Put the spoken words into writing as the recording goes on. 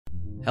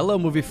Hello,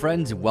 movie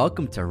friends.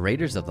 Welcome to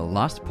Raiders of the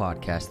Lost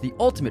Podcast, the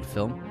ultimate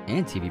film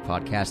and TV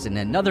podcast, and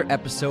another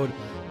episode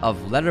of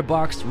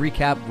Letterboxd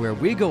Recap, where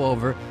we go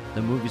over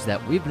the movies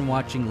that we've been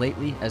watching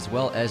lately, as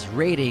well as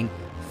rating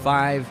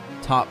 5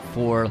 top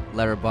 4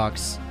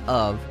 Letterboxd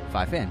of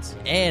 5 fans.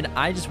 And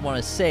I just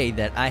want to say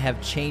that I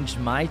have changed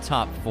my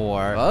top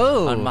 4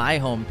 Oh. on my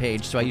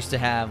homepage. So I used to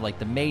have like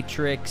The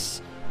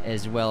Matrix,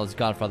 as well as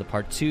Godfather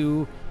Part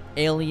 2,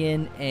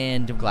 Alien,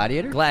 and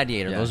Gladiator?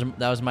 Gladiator. Yeah.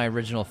 That was my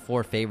original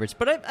 4 favorites.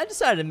 But I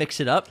decided to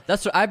mix it up.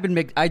 That's what I've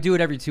been I do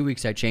it every 2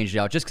 weeks. I change it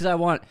out just because I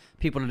want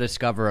people to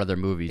discover other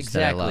movies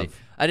that I love.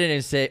 I didn't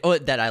even say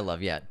that I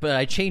love yet, but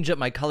I changed up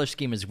my color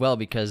scheme as well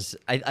because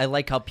I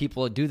like how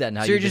people do that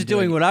now. So you're just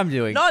doing what I'm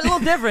doing. No, it's a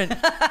little different.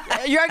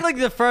 You're acting like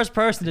the first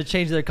person to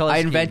change their color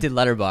scheme. I invented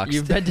Letterboxd. You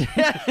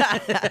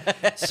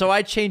invented. So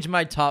I changed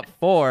my top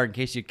 4, in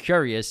case you're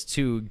curious,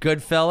 to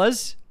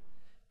Goodfellas,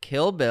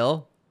 Kill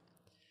Bill,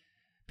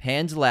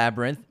 Pan's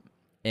Labyrinth,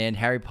 and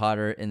Harry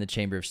Potter and the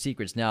Chamber of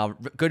Secrets. Now,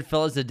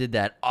 Goodfellas, they did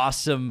that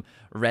awesome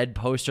red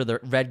poster,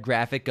 the red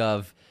graphic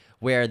of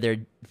where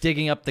they're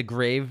digging up the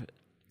grave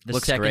the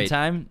Looks second great.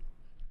 time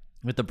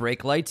with the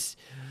brake lights.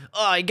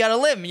 Oh, you got a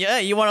limb. Yeah,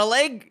 you want a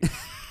leg?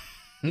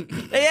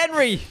 Hey,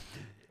 Henry.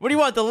 What do you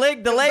want? The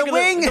leg? The leg? The or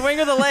wing? The wing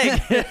or the leg?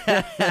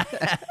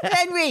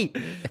 Henry!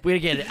 We gotta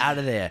get it out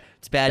of there.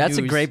 It's bad news.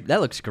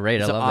 That looks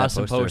great. It's I love an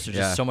awesome that poster. poster.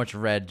 Just so much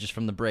red just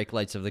from the brake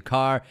lights of the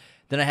car.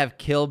 Then I have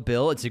Kill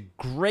Bill. It's a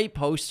great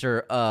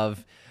poster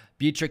of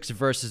Beatrix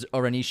versus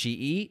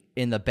Oranishi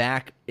in the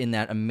back in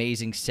that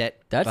amazing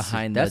set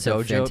behind the dojo,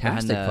 a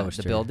fantastic behind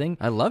poster. the building.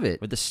 I love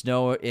it. With the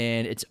snow,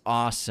 and it's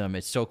awesome.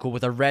 It's so cool.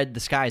 With the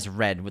sky's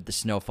red with the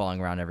snow falling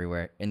around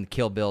everywhere. And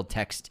Kill Bill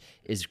text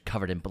is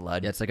covered in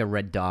blood. Yeah, it's like a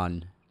red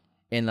dawn.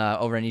 And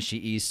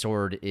Oranishi's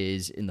sword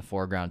is in the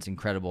foreground. It's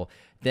incredible.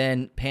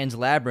 Then Pan's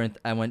Labyrinth,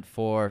 I went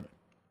for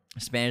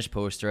a Spanish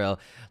poster, El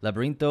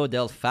Laberinto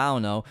del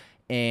Fauno.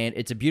 And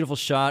it's a beautiful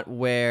shot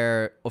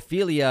where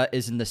Ophelia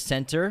is in the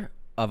center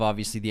of,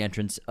 obviously, the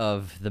entrance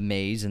of the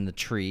maze and the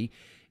tree.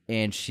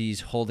 And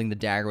she's holding the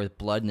dagger with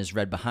blood and is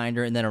red behind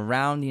her. And then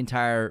around the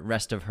entire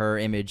rest of her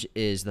image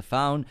is the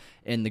faun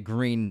and the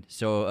green,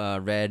 so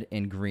red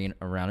and green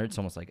around her. It's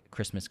almost like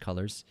Christmas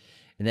colors.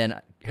 And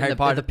then Harry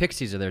Potter. The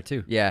pixies are there,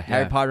 too. Yeah,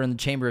 Harry Potter and the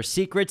Chamber of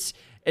Secrets.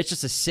 It's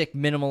just a sick,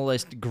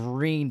 minimalist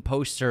green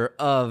poster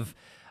of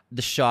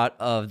the shot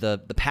of the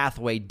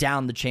pathway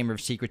down the Chamber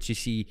of Secrets. You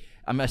see,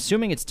 I'm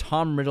assuming it's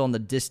Tom Riddle in the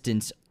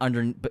distance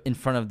in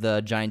front of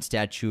the giant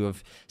statue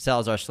of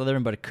Salazar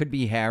Slytherin, but it could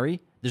be Harry.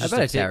 I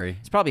bet it's Harry.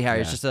 It's probably Harry.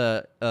 Yeah. It's just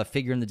a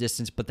figure in the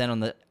distance, but then on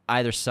the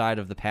either side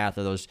of the path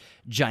are those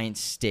giant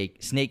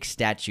snake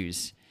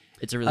statues.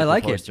 It's a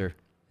really cool poster.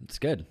 It's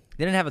good.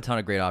 They didn't have a ton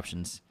of great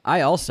options.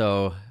 I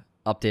also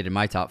updated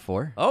my top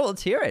 4. Oh,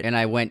 let's hear it. And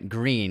I went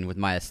green with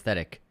my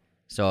aesthetic.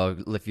 So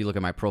if you look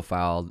at my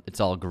profile, it's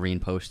all green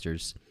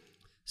posters.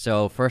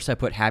 So first I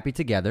put Happy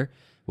Together,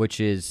 which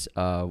is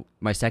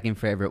my second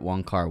favorite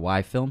Wong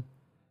Kar-wai film.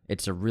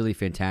 It's a really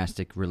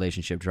fantastic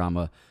relationship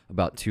drama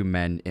about 2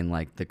 men in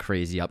like the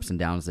crazy ups and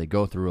downs they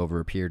go through over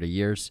a period of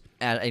years.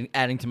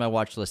 Adding to my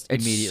watch list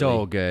It's immediately.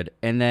 so good.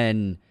 And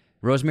then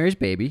Rosemary's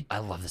Baby. I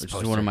love this which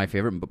poster. is one of my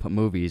favorite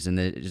movies, and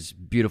it's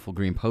beautiful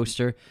green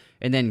poster.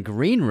 And then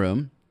Green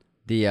Room,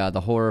 the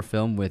horror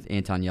film with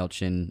Anton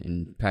Yelchin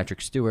and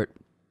Patrick Stewart.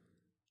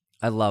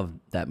 I love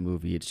that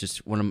movie. It's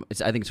just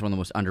I think it's one of the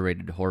most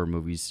underrated horror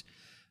movies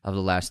of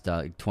the last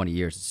 20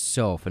 years. It's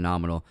so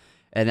phenomenal.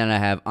 And then I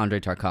have Andrei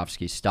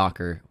Tarkovsky's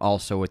Stalker,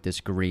 also with this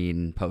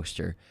green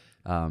poster.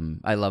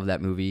 I love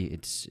that movie.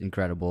 It's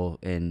incredible.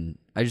 And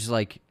I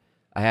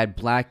had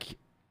black,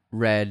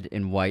 red,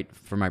 and white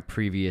for my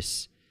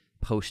previous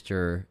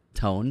poster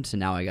tone, so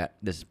now I got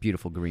this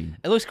beautiful green.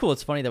 It looks cool.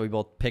 It's funny that we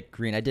both picked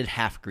green. I did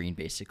half green,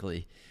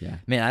 basically. Yeah.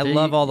 Man, I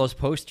love all those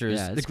posters.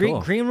 Yeah, the it's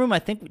green cool. Room, I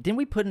think, didn't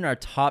we put in our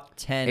top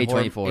 10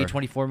 A24.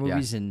 A24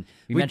 movies? Yeah. And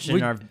we mentioned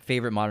in our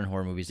favorite modern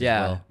horror movies as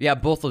well. Yeah,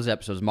 both those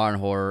episodes, Modern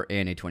Horror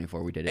and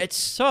A24, we did it. It's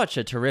such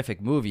a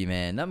terrific movie,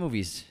 man. That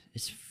movie's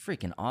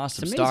freaking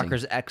awesome. It's amazing.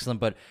 Stalker's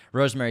excellent, but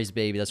Rosemary's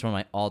Baby, that's one of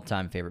my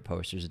all-time favorite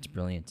posters. It's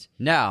brilliant.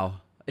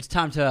 Now, it's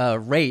time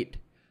to rate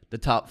the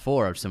top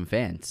 4 of some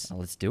fans. Oh,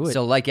 let's do it.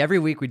 So like every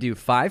week, we do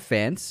 5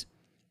 fans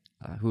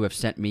who have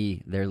sent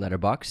me their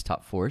Letterboxd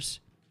top 4s.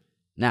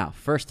 Now,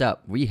 first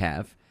up, we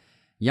have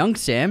Young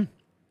Sam.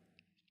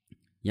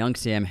 Young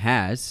Sam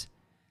has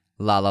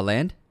La La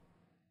Land,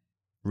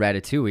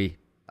 Ratatouille.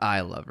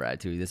 I love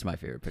Ratatouille. This is my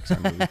favorite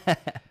Pixar movie.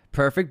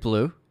 Perfect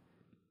Blue,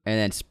 and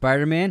then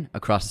Spider-Man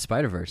Across the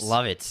Spider-Verse.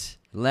 Love it.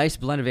 Nice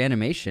blend of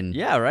animation.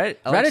 Yeah,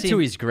 right?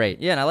 Ratatouille's great.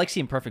 Yeah, and I like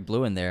seeing Perfect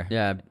Blue in there.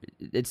 Yeah,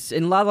 it's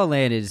in La La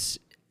Land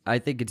I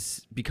think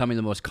it's becoming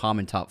the most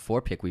common top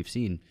 4 pick we've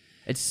seen.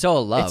 It's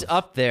so loved. It's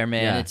up there,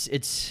 man. Yeah.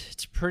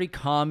 It's pretty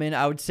common.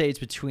 I would say it's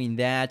between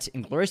that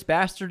and Glorious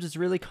Bastards is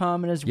really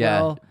common as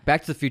well.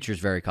 Back to the Future is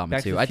very common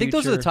Back to too. the I think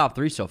those are the Future. top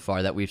 3 so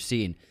far that we've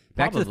seen.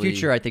 Back to the Probably.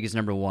 Future, I think, is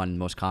number 1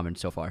 most common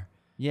so far.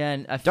 Yeah,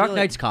 and I feel Dark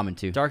Knight's common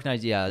too. Dark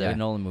Knight, Yeah. the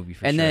Nolan movie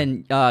for and sure.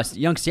 then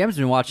Young Sam's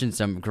been watching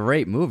some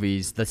great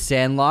movies: The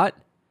Sandlot,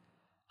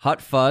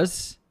 Hot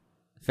Fuzz,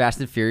 Fast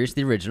and Furious,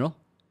 the original.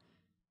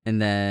 And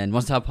then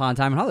Once Upon a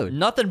Time in Hollywood.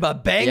 Nothing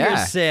but bangers,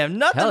 Yeah. Sam.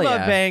 Nothing Hell but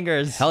yeah.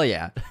 bangers. Hell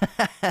yeah.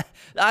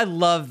 I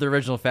love the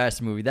original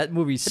Fast movie. That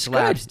movie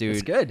slaps, good. dude.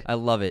 It's good. I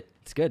love it.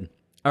 It's good.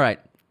 All right.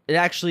 It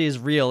actually is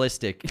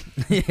realistic.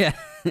 Yeah.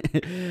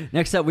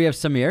 Next up, we have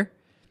Samir.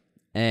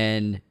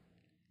 And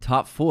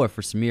top 4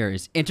 for Samir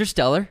is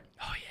Interstellar.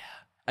 Oh, yeah.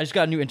 I just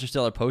got a new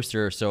Interstellar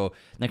poster, so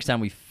next time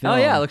we film... Oh,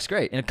 yeah, it looks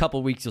great. In a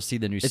couple weeks, you'll see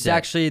the new It's set.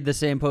 actually the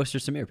same poster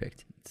Samir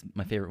picked. It's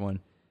my favorite one.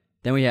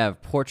 Then we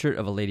have Portrait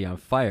of a Lady on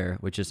Fire,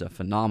 which is a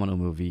phenomenal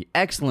movie.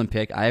 Excellent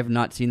pick. I have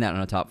not seen that on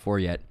a top 4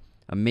 yet.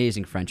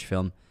 Amazing French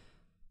film.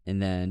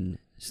 And then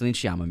Celine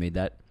Sciamma made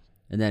that.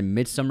 And then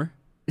Midsummer.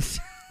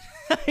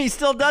 He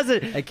still does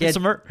it. I can't.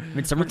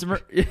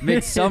 Midsummer.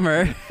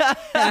 Midsummer.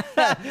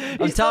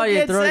 I'm telling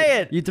you,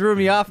 say it. you threw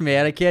me off,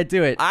 man. I can't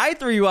do it. I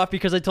threw you off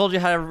because I told you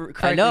how to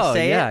correctly I know.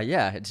 say Yeah, it.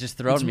 yeah. It's just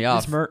throwing me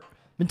off.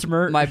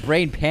 Midsummer. My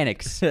brain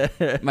panics.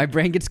 My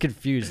brain gets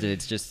confused, and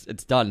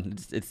it's done.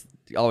 It's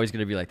always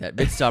going to be like that.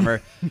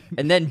 Midsummer.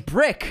 And then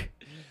Brick.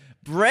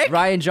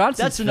 Ryan Johnson's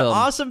That's an film.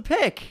 awesome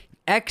pick.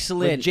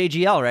 Excellent. With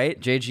JGL, right?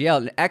 JGL,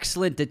 an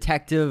excellent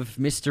detective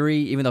mystery.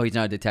 Even though he's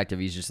not a detective,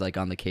 he's just like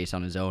on the case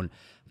on his own.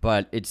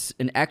 But it's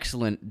an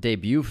excellent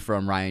debut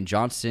from Ryan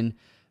Johnson.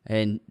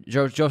 And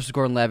Joseph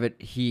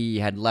Gordon-Levitt, he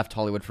had left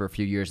Hollywood for a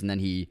few years, and then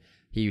he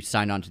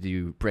signed on to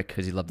do Brick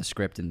because he loved the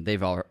script, and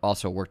they've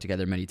also worked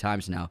together many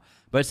times now.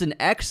 But it's an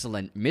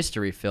excellent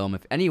mystery film.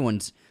 If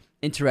anyone's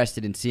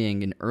interested in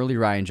seeing an early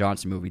Ryan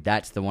Johnson movie,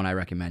 that's the one I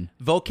recommend.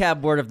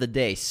 Vocab word of the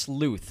day: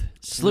 sleuth.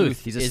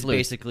 He's a is sleuth.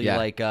 basically Yeah.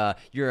 like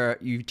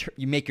you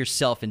make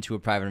yourself into a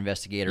private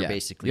investigator. Yeah.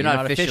 Basically, You're you're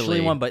not not officially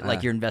officially, one, but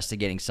like you're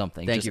investigating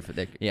something. Thank you for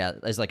that. Yeah,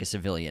 as like a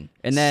civilian.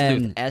 And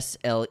then-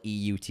 sleuth,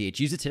 SLEUTH.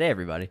 Use it today,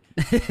 everybody.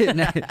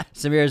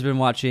 Samir has been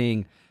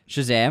watching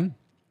Shazam,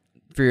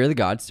 Fear of the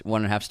Gods,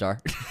 1.5 star.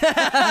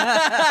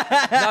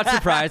 Not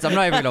surprised. I'm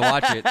not even going to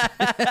watch it.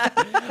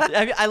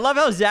 I mean, I love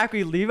how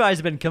Zachary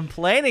Levi's been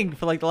complaining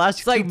for like the last.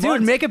 It's like, 2 dude,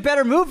 months. make a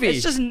better movie.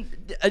 It's just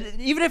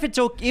even if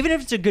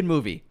it's a good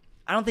movie,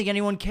 I don't think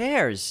anyone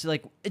cares.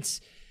 Like it's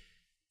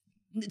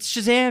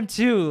Shazam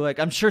too. Like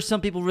I'm sure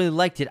some people really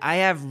liked it. I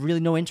have really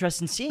no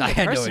interest in seeing it I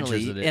had no personally,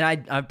 interest in it.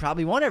 and I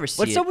probably won't ever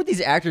see What's it. up with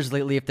these actors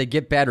lately? If they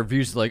get bad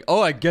reviews, like,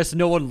 oh, I guess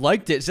no one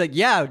liked it. It's like,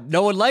 yeah,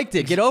 no one liked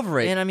it. Get over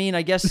it. And I mean,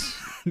 I guess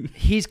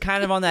he's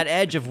kind of on that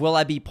edge of will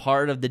I be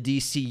part of the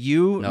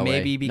DCU? No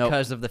maybe way. Nope.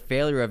 because of the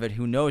failure of it.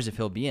 Who knows if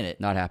he'll be in it?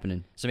 Not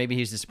happening. So maybe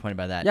he's disappointed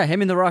by that. Yeah,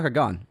 him and The Rock are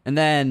gone. And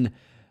then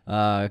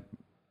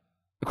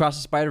Across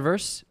the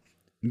Spider-Verse,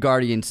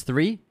 Guardians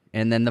 3,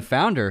 and then The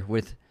Founder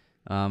with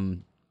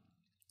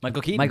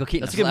Michael Keaton. Michael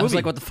Keaton. That's a good I was movie.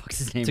 like, what the fuck's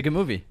his name? It's a good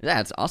movie.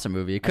 Yeah, it's an awesome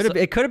movie. It could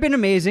have been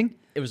amazing.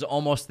 It was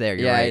almost there.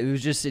 You're Yeah, right. it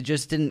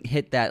just didn't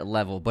hit that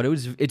level. But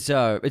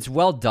it's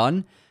well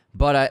done.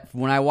 But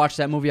when I watched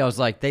that movie, I was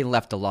like, they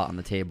left a lot on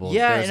the table.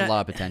 Yeah, There's and a lot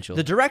of potential.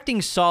 The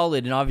directing's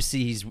solid, and obviously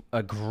he's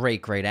a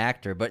great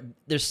actor. But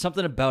there's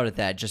something about it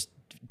that just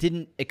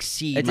didn't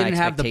exceed it my didn't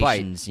have the bite.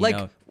 expectations. You Like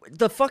know?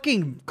 the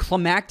fucking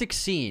climactic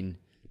scene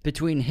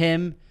between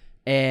him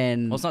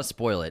and. Well, let's not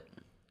spoil it.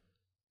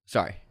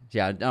 Sorry,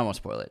 yeah, I don't want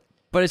to spoil it.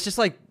 But it's just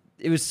like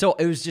it was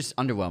just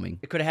underwhelming.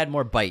 It could have had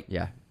more bite.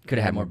 Yeah, Could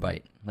have had more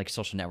bite, like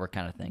Social Network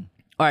kind of thing.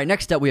 All right,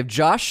 next up we have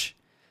Josh.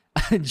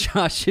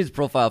 Josh's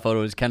profile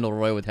photo is Kendall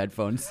Roy with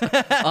headphones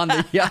on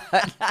the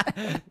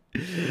yacht.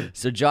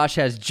 So Josh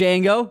has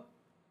Django,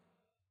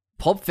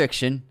 Pulp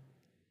Fiction,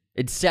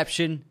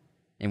 Inception,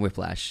 and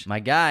Whiplash. My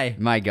guy.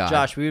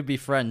 Josh, we would be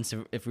friends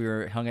if we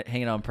were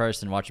hanging out in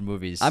person watching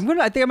movies. I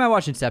think I might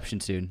watch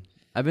Inception soon.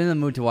 I've been in the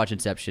mood to watch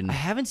Inception, I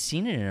haven't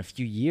seen it in a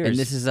few years. and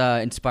this is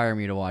inspiring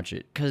me to watch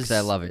it because I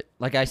love it.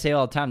 Like I say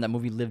all the time, that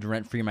movie lived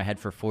rent-free in my head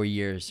for 4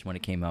 years when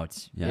it came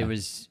out. Yeah.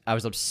 I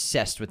was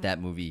obsessed with that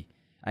movie.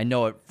 I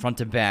know it front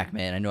to back,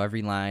 man. I know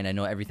every line. I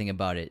know everything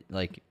about it.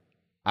 Like,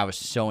 I was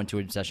so into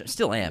it.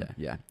 Still am.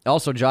 Yeah.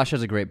 Also, Josh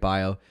has a great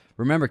bio.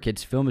 Remember,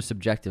 kids, film is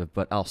subjective,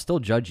 but I'll still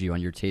judge you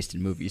on your taste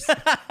in movies.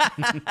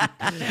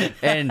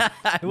 And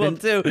I will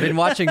too. Been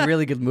watching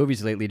really good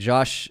movies lately.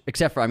 Josh,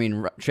 except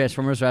for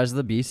Transformers: Rise of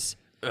the Beasts,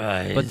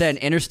 but then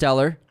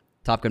Interstellar,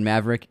 Top Gun: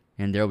 Maverick,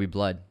 and There Will Be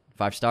Blood.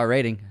 5-star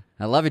rating.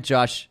 I love it,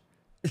 Josh.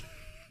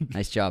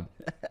 Nice job.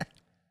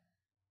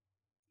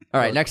 All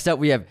right, next up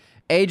we have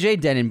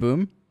AJ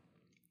Denenboom.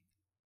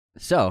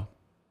 So,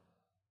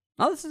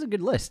 this is a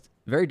good list.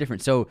 Very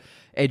different. So,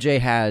 AJ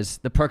has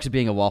The Perks of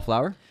Being a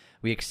Wallflower.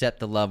 We accept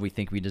the love we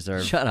think we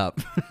deserve. Shut up.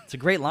 It's a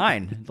great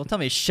line. Don't tell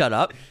me to shut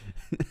up,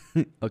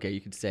 Okay,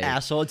 you can say it.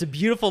 asshole. It's a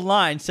beautiful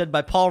line said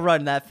by Paul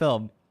Rudd in that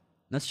film.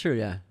 That's true,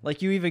 yeah.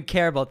 Like, you even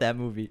care about that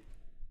movie.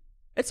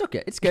 It's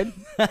okay. It's good.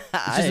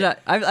 It's just not,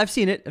 I've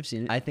seen it.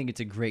 I think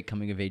it's a great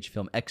coming-of-age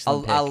film. A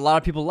Excellent pick. lot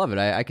of people love it.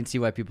 I can see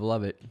why people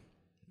love it.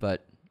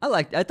 But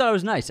I thought it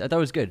was nice. I thought it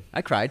was good.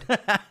 I cried.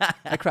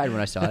 I cried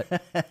when I saw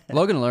it.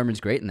 Logan Lerman's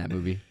great in that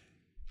movie.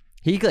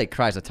 He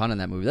cries a ton in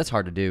that movie. That's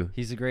hard to do.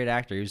 He's a great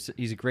actor.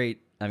 He's a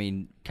great,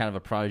 kind of a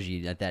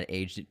prodigy at that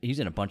age. He's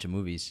in a bunch of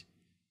movies.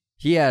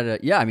 He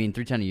had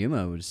 310 to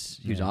Yuma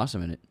he was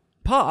awesome in it.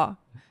 Pa.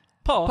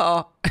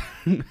 Paul.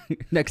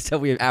 Next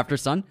up, we have After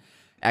Sun.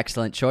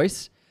 Excellent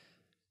choice.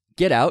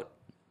 Get Out.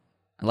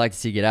 I'd like to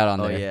see Get Out on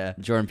there. Yeah.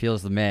 Jordan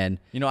Peele's the man.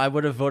 You know, I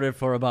would have voted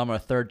for Obama a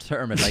third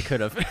term if I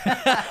could have.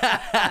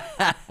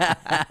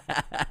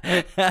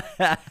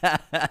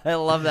 I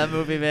love that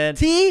movie, man.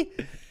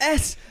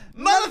 T.S.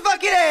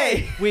 Motherfucking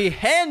A! We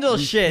handle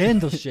shit.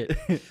 Handle shit.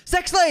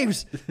 Sex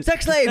slaves!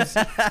 Sex slaves!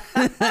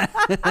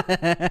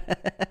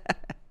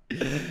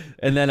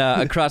 And then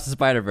Across the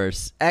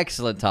Spider-Verse.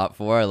 Excellent top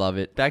 4. I love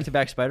it. Back to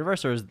Back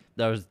Spider-Verse, or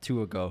that was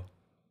 2 ago?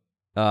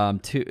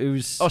 It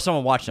was... Oh,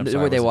 someone watched it. I'm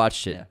sorry. Where they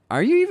watched it. Yeah.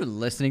 Are you even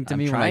listening to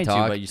me when I trying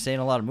talk? to, but you're saying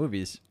a lot of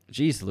movies.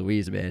 Jeez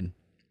Louise, man.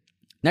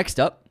 Next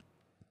up,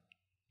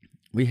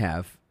 we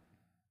have...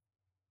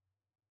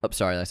 Oh,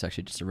 sorry, that's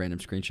actually just a random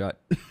screenshot.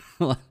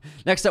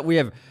 Next up, we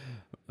have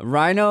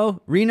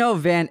Reno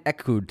Van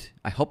Eekhout.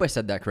 I hope I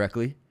said that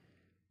correctly.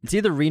 It's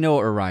either Reno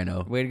or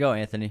Rhino. Way to go,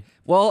 Anthony.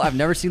 Well, I've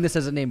never seen this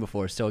as a name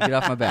before, so get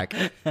off my back.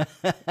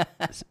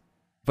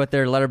 But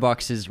their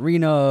letterbox is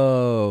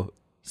Reno.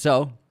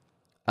 So,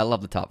 I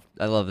love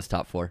this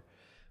top 4.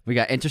 We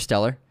got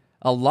Interstellar.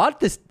 A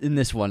lot in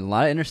this one. A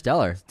lot of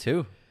Interstellar.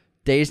 2.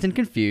 Dazed and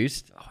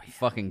Confused. Oh,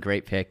 fucking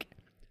great pick.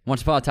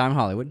 Once Upon a Time in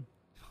Hollywood.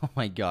 Oh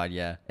my God,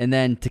 yeah. And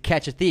then To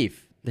Catch a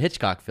Thief, the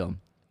Hitchcock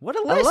film. What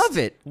a list. I love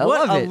it. I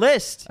love it.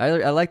 List.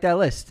 I like that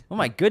list. Oh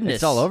my goodness.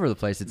 It's all over the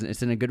place.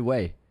 It's in a good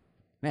way.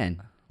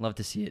 Man. Love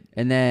to see it.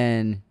 And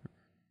then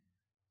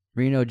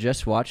Reno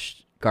just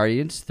watched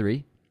Guardians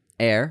 3,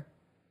 Air,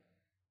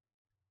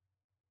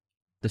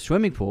 The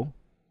Swimming Pool,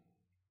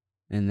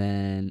 and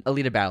then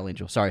Alita Battle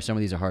Angel. Sorry, some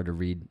of these are hard to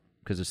read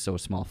because it's so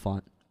small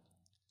font.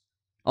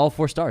 All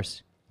 4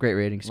 stars. Great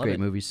ratings, Love great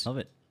it. movies. Love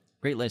it.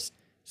 Great list.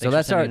 So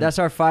that's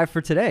our 5 for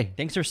today.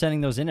 Thanks for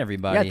sending those in,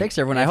 everybody. Yeah, thanks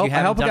everyone. And I if you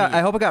haven't done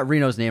it hope I got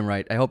Reno's name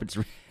right. I hope it's.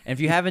 And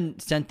if you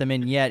haven't sent them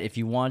in yet, if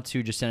you want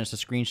to, just send us a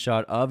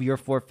screenshot of your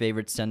 4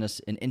 favorites. Send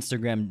us an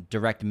Instagram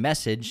direct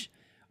message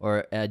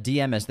or a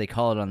DM, as they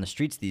call it on the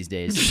streets these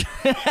days.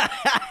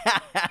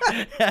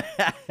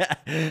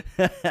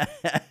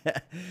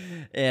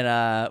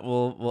 And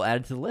we'll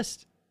add it to the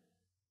list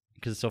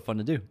because it's so fun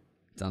to do.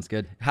 Sounds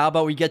good. How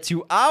about we get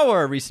to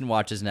our recent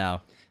watches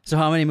now? So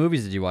how many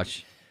movies did you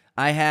watch?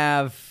 I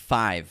have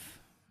 5.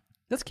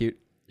 That's cute.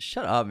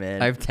 Shut up,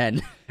 man. I have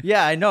 10.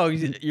 Yeah, I know.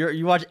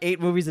 You watch 8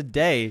 movies a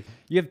day.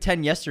 You have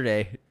 10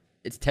 yesterday.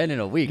 It's 10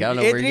 in a week. I don't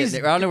know where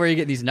you're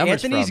getting these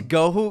numbers Anthony's from.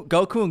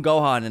 Goku and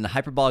Gohan in a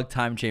hyperbolic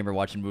time chamber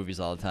watching movies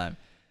all the time.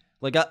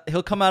 Like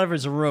he'll come out of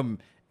his room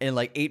and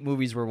like 8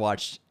 movies were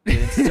watched and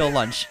it's still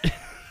lunch.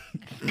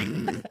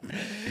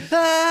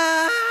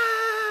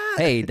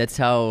 Hey, that's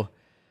how.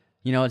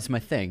 It's my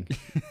thing.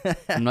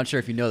 I'm not sure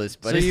if you know this,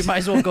 but So you might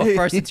as well go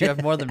first since you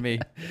have more than me.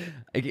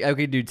 I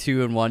could do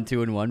 2 and 1,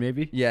 2 and 1,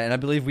 maybe. Yeah, and I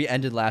believe we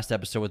ended last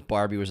episode with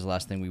Barbie was the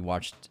last thing we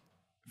watched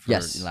for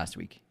last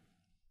week.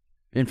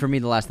 And for me,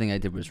 the last thing I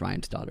did was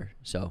Ryan's Daughter.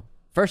 So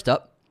first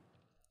up,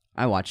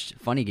 I watched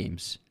Funny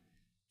Games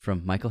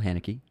from Michael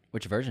Haneke.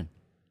 Which version?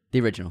 The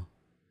original.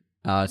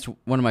 It's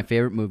one of my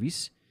favorite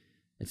movies.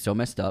 It's so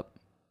messed up.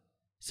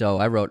 So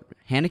I wrote,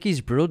 Haneke's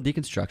brutal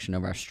deconstruction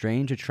of our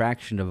strange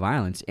attraction to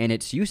violence and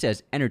its use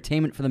as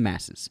entertainment for the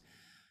masses.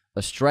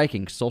 A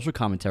striking social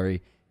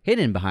commentary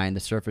hidden behind the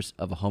surface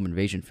of a home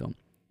invasion film.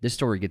 This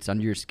story gets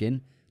under your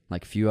skin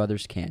like few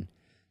others can.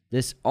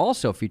 This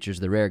also features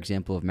the rare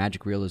example of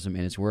magic realism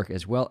in its work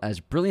as well as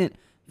brilliant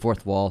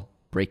fourth wall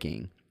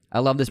breaking. I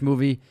love this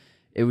movie.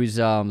 It was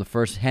the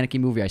first Haneke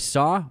movie I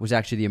saw was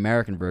actually the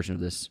American version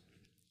of this.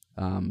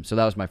 So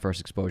that was my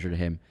first exposure to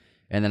him.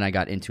 And then I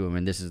got into him,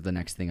 and this is the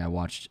next thing I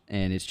watched.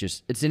 And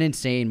it's an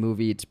insane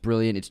movie. It's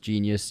brilliant. It's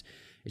genius.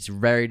 It's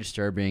very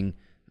disturbing.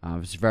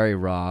 It's very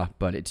raw,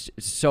 but it's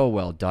so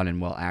well done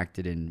and well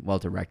acted and well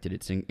directed.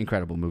 It's an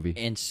incredible movie.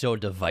 And so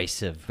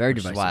divisive. Very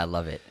which divisive. is why I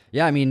love it.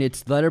 Yeah, I mean,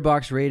 its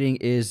Letterboxd rating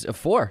is a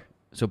 4.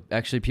 So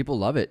actually, people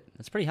love it.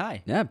 That's pretty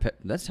high. Yeah,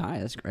 that's high.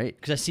 That's great.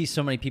 Because I see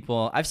so many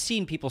people. I've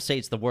seen people say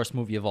it's the worst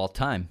movie of all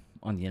time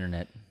on the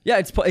internet. Yeah,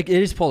 it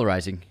is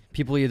polarizing.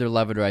 People either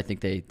love it or I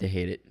think they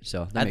hate it.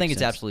 So I think it's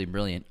sense. absolutely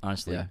brilliant,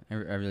 honestly. Yeah. I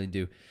really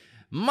do.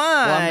 Well,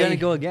 I'm going to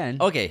go again.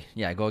 Okay,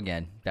 yeah, go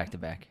again. Back to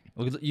back.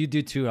 You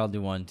do 2, and I'll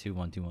do 1, 2,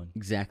 1, 2, 1.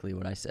 Exactly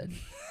what I said.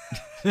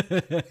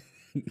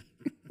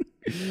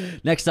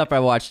 Next up, I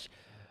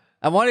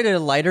wanted a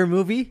lighter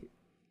movie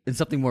and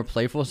something more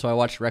playful, so I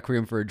watched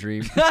Requiem for a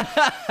Dream.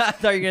 I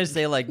thought you were going to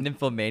say like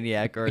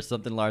Nymphomaniac or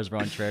something Lars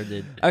von Trier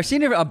did. I've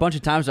seen it a bunch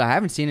of times, but I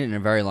haven't seen it in a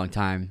very long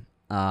time.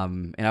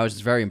 And I was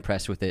very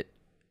impressed with it.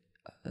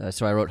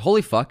 So I wrote,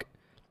 holy fuck.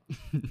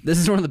 This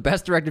is one of the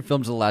best directed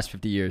films of the last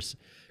 50 years.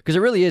 Because it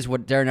really is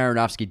what Darren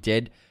Aronofsky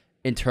did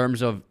in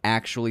terms of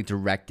actually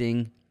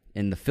directing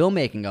and the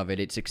filmmaking of it.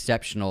 It's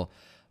exceptional.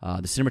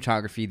 The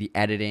cinematography, the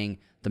editing,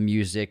 the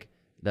music,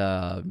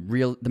 the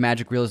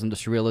magic realism, the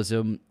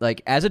surrealism.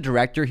 Like, as a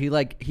director,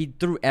 he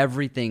threw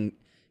everything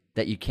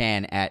that you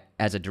can at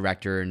as a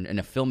director and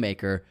a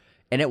filmmaker,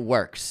 and it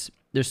works.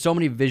 There's so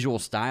many visual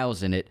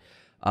styles in it.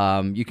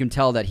 You can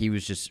tell that he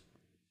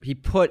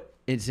put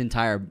his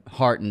entire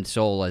heart and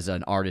soul as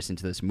an artist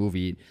into this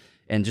movie,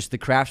 and just the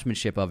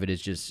craftsmanship of it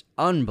is just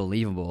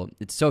unbelievable.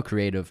 It's so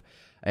creative,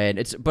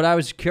 but I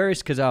was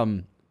curious because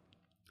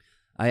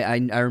I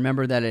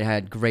remember that it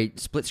had great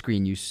split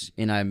screen use,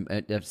 and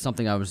it's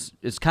something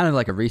it's kind of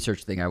like a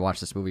research thing. I watched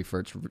this movie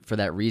for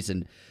that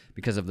reason,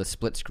 because of the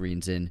split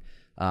screens. And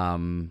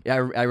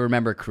I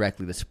remember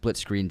correctly, the split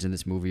screens in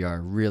this movie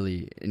are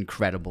really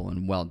incredible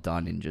and well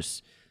done and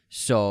just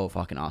so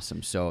fucking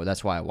awesome. So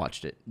that's why I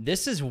watched it.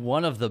 This is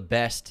one of the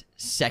best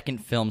second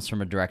films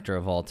from a director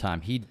of all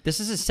time. This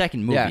is his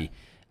second movie. Yeah.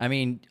 I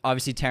mean,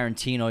 obviously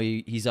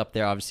Tarantino, he's up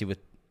there obviously with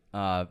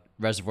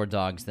Reservoir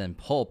Dogs, then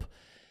Pulp.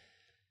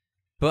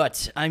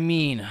 But, I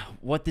mean,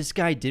 what this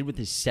guy did with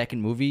his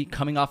second movie,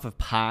 coming off of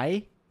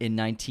Pi in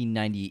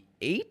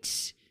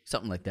 1998?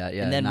 Something like that,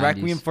 yeah. And then 90s.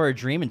 Requiem for a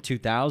Dream in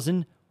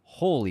 2000?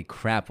 Holy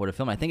crap, what a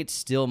film. I think it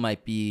still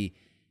might be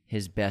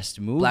his best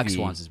movie. Black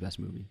Swan's his best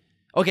movie.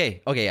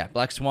 Okay, yeah.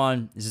 Black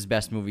Swan is his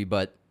best movie,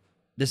 but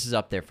this is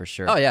up there for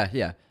sure. Oh,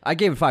 yeah. I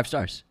gave it 5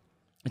 stars.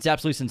 It's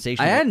absolutely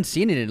sensational. I hadn't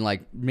seen it in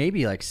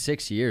maybe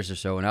 6 years or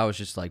so, and I was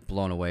just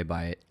blown away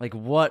by it. Like,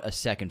 what a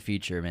second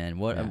feature, man.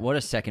 What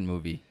a second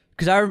movie.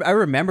 Because I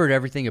remembered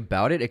everything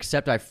about it,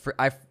 except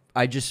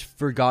I just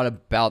forgot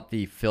about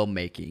the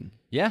filmmaking.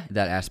 Yeah.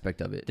 That aspect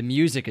of it. The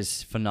music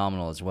is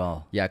phenomenal as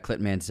well. Yeah, Clint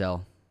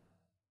Mansell.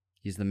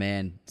 He's the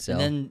man. And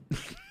then,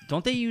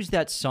 don't they use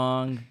that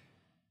song?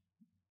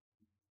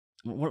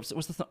 What's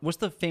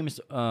the famous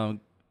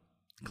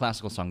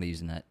classical song they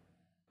use in that?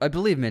 I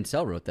believe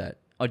Mansell wrote that.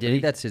 Oh, did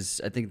he? I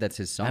think that's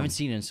his song. I haven't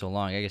seen it in so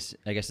long. I guess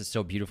it's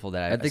so beautiful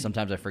that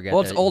sometimes I forget.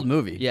 Well, it's an old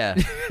movie. Yeah,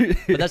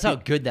 but that's how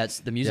good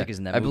the music is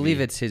in that movie. I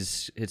believe it's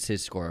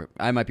his score.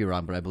 I might be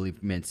wrong, but I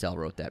believe Mansell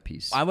wrote that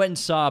piece. I went and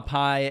saw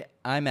Pi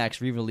IMAX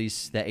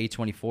re-release that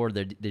A24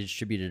 they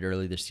distributed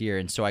early this year,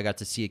 and so I got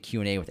to see a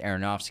Q&A with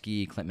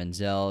Aronofsky, Clint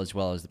Mansell, as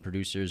well as the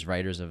producers,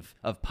 writers of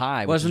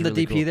Pi. Wasn't the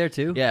really DP cool. there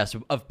too? Yeah,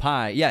 so of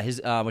Pi. Yeah,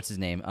 his what's his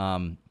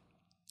name?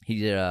 He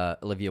did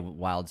Olivia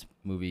Wilde's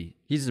movie.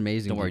 He's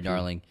amazing. Don't Worry, DP.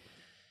 Darling.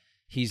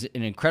 He's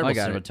an incredible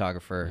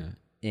cinematographer,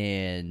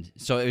 and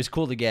so it was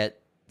cool to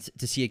get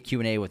to see a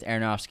Q&A with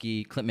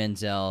Aronofsky, Clint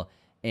Mansell,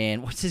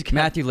 and what's his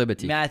Matthew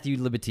Libatique. Matthew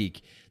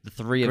Libatique, the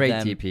three Great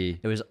of them. DP.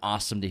 It was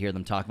awesome to hear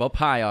them talk about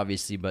Pi,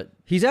 obviously, but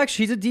He's a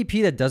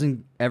DP that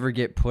doesn't ever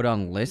get put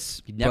on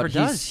lists. He never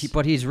does.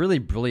 But he's really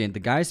brilliant. The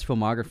guy's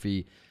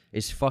filmography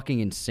is fucking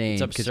insane.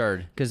 It's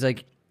absurd. Because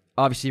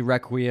obviously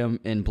Requiem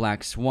and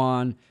Black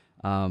Swan,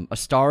 A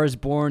Star Is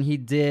Born he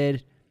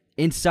did,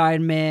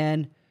 Inside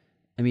Man.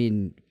 I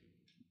mean,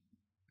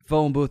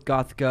 Phone Booth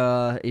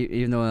Gothica,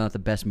 even though they're not the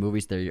best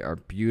movies, they are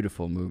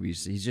beautiful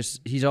movies.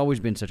 He's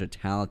always been such a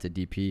talented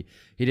DP.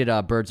 He did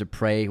Birds of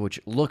Prey, which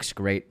looks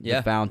great. Yeah.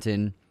 The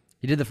Fountain.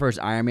 He did the first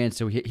Iron Man,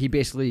 so he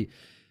basically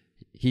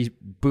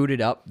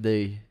booted up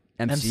the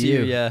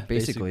MCU. yeah,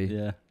 basically.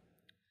 yeah.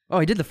 Oh,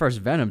 he did the first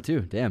Venom too.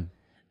 Damn.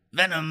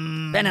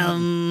 Venom.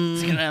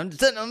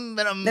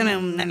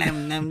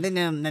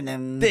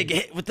 Big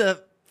hit with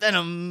the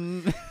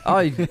Venom.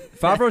 Oh,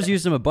 Favreau's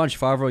used him a bunch.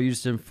 Favreau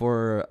used him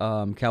for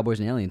Cowboys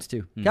and Aliens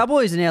too.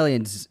 Cowboys and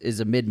Aliens is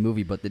a mid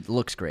movie, but it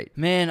looks great.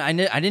 Man, I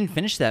didn't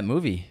finish that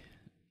movie.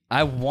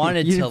 I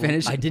wanted You to didn't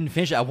finish it? I didn't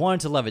finish it. I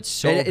wanted to love it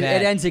so It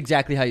bad. ends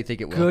exactly how you think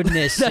it will.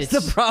 Goodness, that's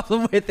the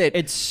problem with it.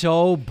 It's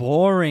so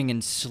boring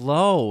and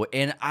slow,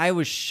 and I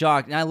was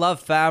shocked. And I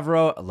love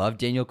Favreau. I love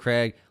Daniel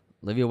Craig.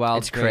 Olivia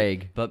Wilde's It's great,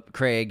 Craig. but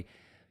Craig,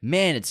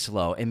 man, it's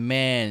slow. And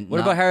man, What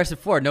about Harrison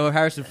Ford? No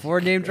Harrison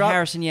Ford name drop?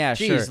 Harrison, yeah,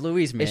 Jeez, sure.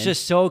 Louise, man. It's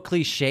just so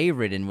cliche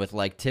ridden with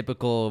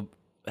typical.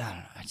 I don't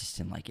know. I just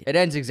didn't like it. It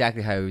ends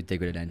exactly how you would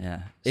think it would end.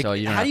 Yeah. So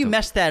you don't how have do you to-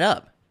 mess that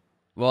up?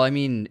 Well, I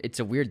mean, it's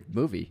a weird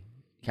movie.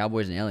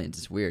 Cowboys and Aliens.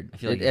 It's weird. I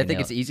feel like you think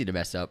nailed it's easy to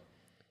mess up.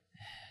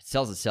 It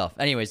sells itself.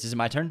 Anyways, is it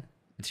my turn?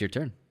 It's your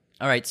turn.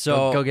 All right,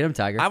 so Go get him,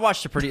 Tiger. I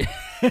watched a pretty.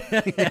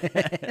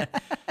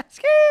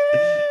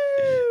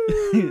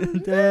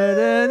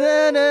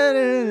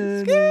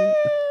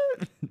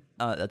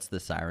 That's the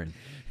siren.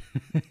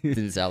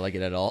 Didn't sound like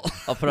it at all.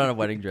 I'll put on a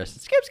wedding dress.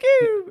 Skip,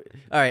 skip.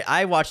 All right,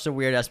 I watched a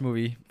weird ass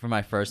movie for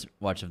my first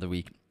watch of the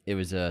week. It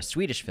was a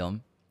Swedish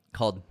film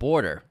called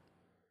Border.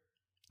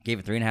 Gave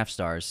it 3.5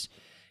 stars.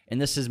 And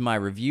this is my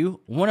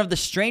review. One of the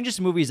strangest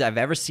movies I've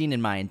ever seen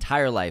in my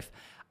entire life.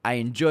 I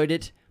enjoyed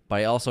it, but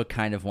I also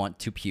kind of want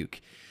to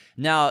puke.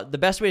 Now, the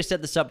best way to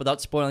set this up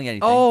without spoiling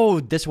anything. Oh,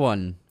 this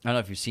one. I don't know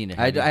if you've seen it.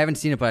 I have you? haven't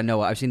seen it, but I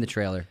know. I've seen the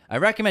trailer. I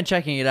recommend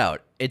checking it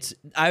out.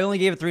 I only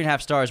gave it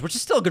 3.5 stars, which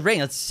is still a good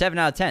rating. That's 7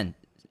 out of 10,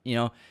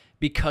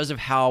 because of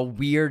how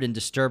weird and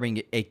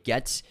disturbing it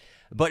gets.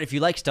 But if you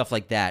like stuff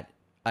like that,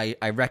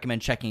 I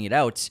recommend checking it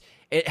out.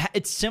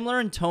 It's similar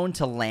in tone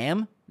to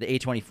Lamb, the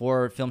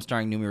A24 film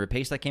starring Noomi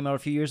Rapace that came out a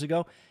few years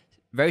ago.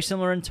 Very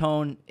similar in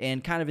tone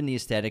and kind of in the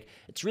aesthetic.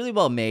 It's really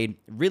well made,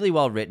 really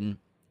well written,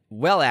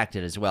 well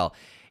acted as well.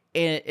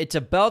 And it's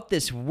about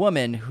this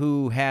woman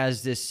who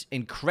has this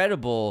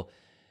incredible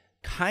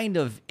kind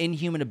of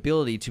inhuman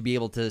ability to be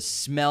able to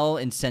smell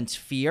and sense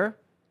fear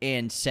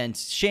and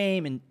sense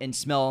shame and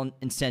smell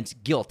and sense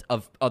guilt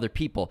of other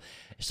people.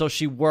 So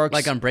she works...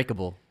 Like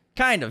Unbreakable.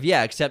 Kind of,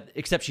 yeah.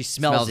 Except she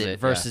smells it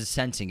versus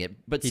yeah. sensing it.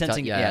 But He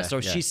sensing, yeah.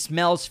 So she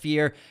smells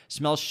fear,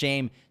 smells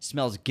shame,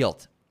 smells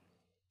guilt,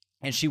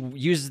 and she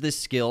uses these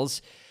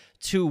skills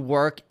to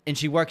work. And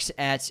she works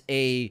at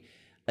a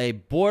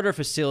border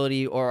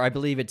facility, or I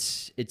believe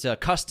it's a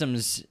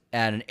customs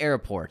at an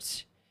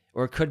airport,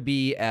 or it could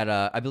be at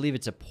I believe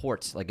it's a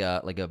port, like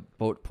a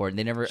boat port. And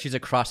they never. She's a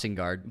crossing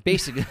guard,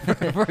 Basically,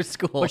 for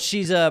school. but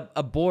she's a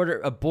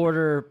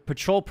border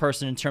patrol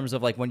person in terms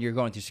of like when you're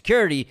going through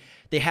security,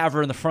 they have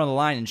her in the front of the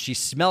line and she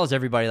smells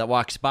everybody that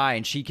walks by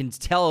and she can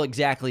tell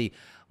exactly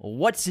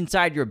what's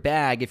inside your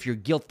bag if you're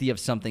guilty of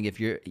something, if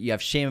you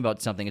have shame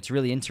about something. It's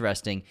really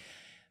interesting.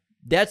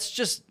 That's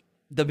just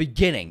the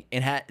beginning,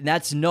 and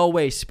that's no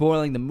way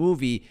spoiling the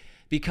movie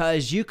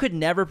because you could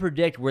never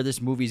predict where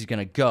this movie is going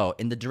to go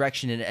in the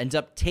direction it ends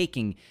up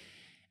taking.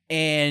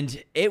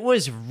 And it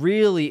was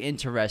really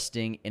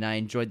interesting, and I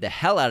enjoyed the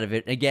hell out of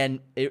it.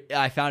 Again,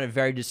 I found it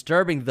very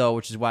disturbing, though,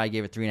 which is why I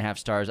gave it 3.5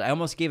 stars. I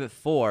almost gave it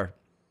 4,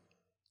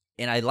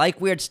 and I like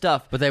weird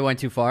stuff. But they went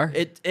too far?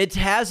 It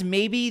has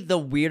maybe the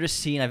weirdest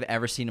scene I've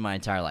ever seen in my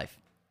entire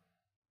life.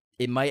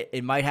 It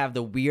might have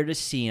the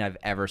weirdest scene I've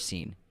ever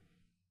seen.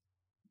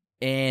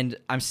 And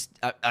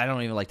I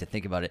don't even like to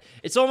think about it.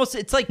 It's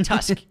like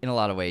Tusk in a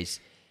lot of ways.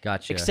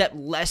 Gotcha. Except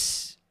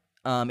less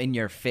in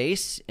your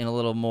face and a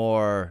little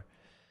more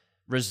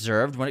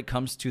reserved when it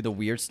comes to the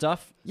weird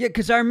stuff. Yeah,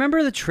 because I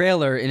remember the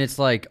trailer, and it's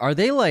like, are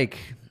they like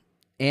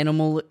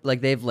animal?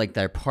 Like they've like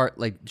their part,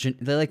 like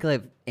they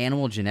like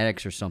animal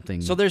genetics or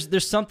something. So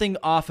there's something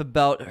off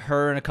about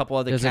her and a couple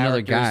other There's characters.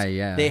 another guy,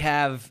 yeah. They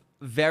have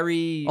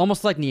very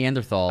almost like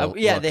Neanderthal.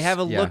 yeah, looks. they have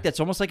a look that's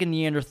almost like a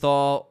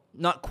Neanderthal,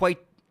 not quite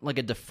like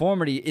a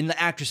deformity. And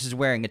the actress is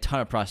wearing a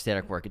ton of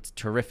prosthetic work. It's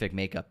terrific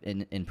makeup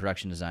in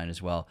production design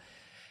as well.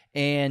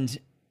 And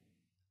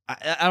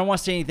I don't want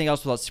to say anything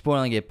else without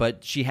spoiling it,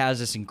 but she has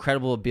this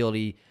incredible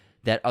ability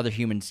that other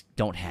humans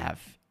don't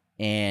have.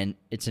 And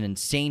it's an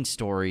insane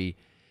story.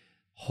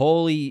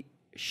 Holy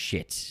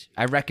shit.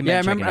 I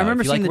recommend checking it out. I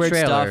remember seeing the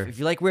trailer. If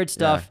you like weird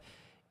stuff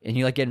and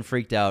you like getting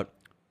freaked out,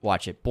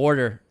 watch it.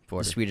 Border.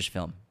 The Swedish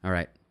film. All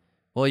right.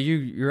 Well,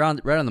 you're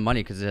right on the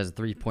money because it has a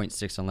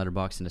 3.6 on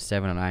Letterboxd and a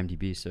 7 on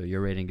IMDb, so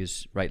your rating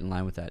is right in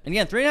line with that. And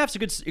again,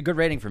 3.5 is a good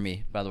rating for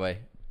me, by the way.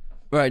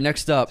 All right,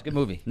 next up. It's a good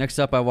movie. Next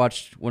up, I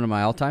watched one of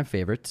my all-time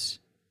favorites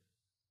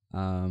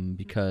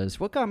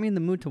because what got me in the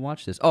mood to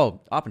watch this?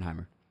 Oh,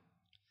 Oppenheimer.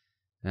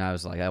 And I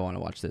was like, I want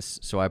to watch this,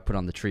 so I put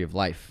on The Tree of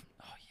Life.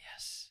 Oh,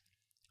 yes.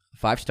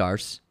 5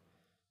 stars.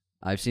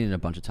 I've seen it a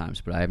bunch of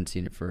times, but I haven't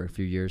seen it for a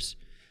few years.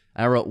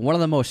 I wrote, one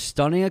of the most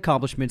stunning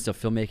accomplishments of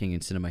filmmaking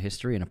in cinema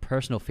history and a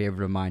personal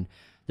favorite of mine.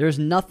 There is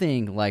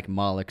nothing like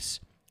Malick's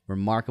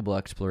remarkable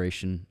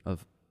exploration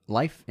of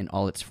life in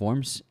all its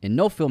forms, and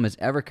no film has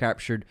ever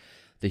captured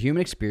the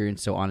human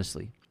experience so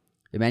honestly.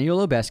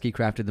 Emmanuel Lubezki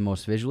crafted the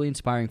most visually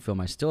inspiring film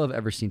I still have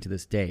ever seen to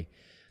this day.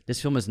 This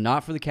film is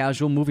not for the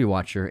casual movie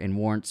watcher and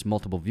warrants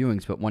multiple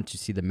viewings, but once you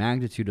see the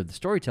magnitude of the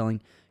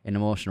storytelling and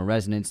emotional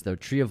resonance, The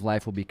Tree of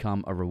Life will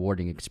become a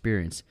rewarding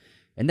experience.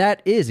 And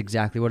that is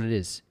exactly what it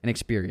is, an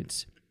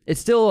experience. It's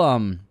still,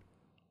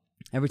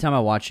 every time I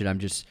watch it,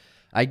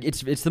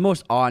 it's the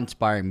most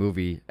awe-inspiring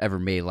movie ever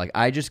made. Like,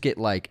 I just get,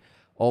 like,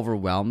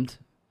 overwhelmed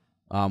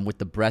with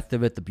the breadth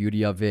of it, the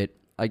beauty of it.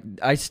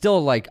 I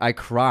still, like, I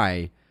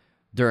cry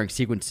during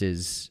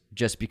sequences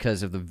just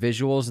because of the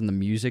visuals and the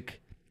music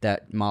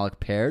that Malick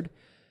paired.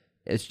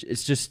 It's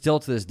just still,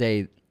 to this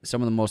day,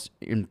 some of the most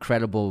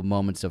incredible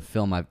moments of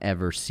film I've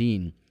ever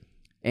seen.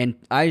 And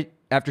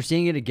after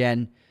seeing it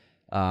again,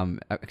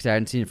 because I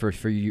hadn't seen it for a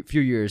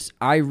few years,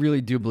 I really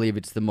do believe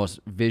it's the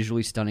most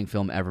visually stunning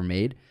film ever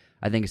made.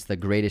 I think it's the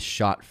greatest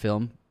shot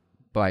film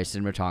by a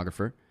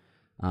cinematographer.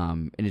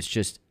 And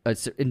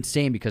it's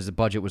insane because the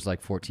budget was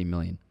like $14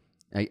 million.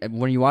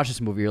 When you watch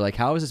this movie, you're like,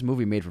 how is this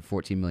movie made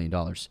for $14 million?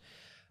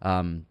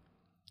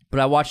 But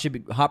I watched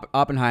it,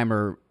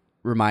 Oppenheimer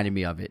reminded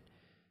me of it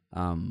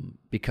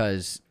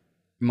because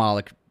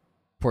Malick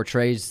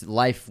portrays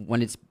life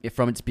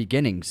from its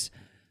beginnings,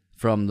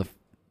 from the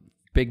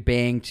Big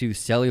Bang to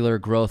cellular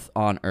growth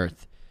on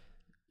Earth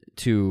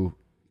to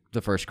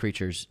the first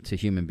creatures to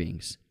human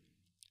beings.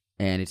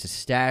 And it's a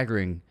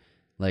staggering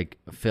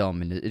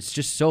film, and it's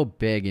just so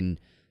big and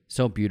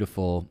so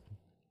beautiful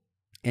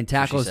and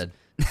tackles it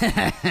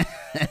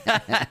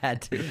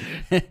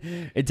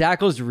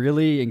tackles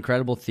really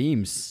incredible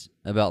themes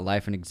about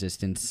life and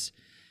existence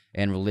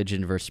and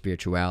religion versus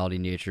spirituality,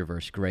 nature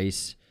versus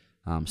grace.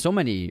 So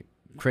many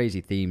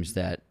crazy themes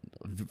that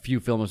few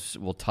films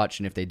will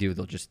touch, and if they do,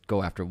 they'll just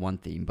go after one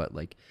theme. But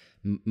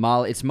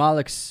it's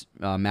Malick's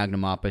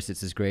magnum opus. It's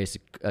his greatest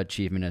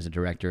achievement as a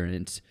director,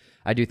 and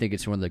I do think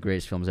it's one of the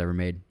greatest films ever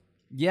made.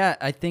 Yeah,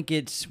 I think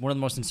it's one of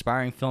the most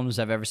inspiring films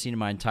I've ever seen in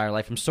my entire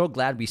life. I'm so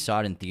glad we saw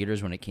it in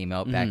theaters when it came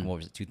out back in,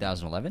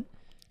 2011?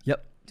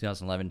 Yep.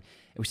 2011.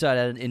 We saw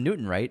it in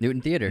Newton, right?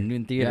 Newton Theater.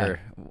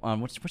 Yeah.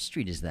 What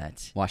street is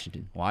that?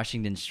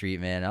 Washington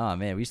Street, man. Oh,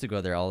 man. We used to go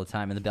there all the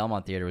time. And the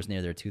Belmont Theater was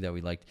near there, too, that we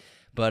liked.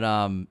 But,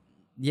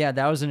 Yeah,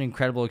 that was an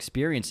incredible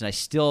experience, and I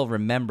still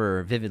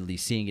remember vividly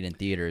seeing it in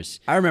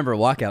theaters. I remember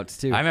walkouts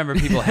too. I remember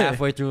people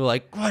halfway through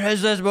like, "What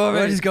is this movie?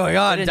 What is going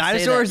on? They didn't say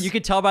Dinosaurs?" that. You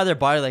could tell by their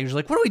body language,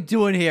 like, "What are we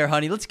doing here,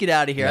 honey? Let's get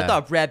out of here." Yeah. I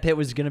thought Brad Pitt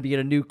was going to be in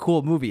a new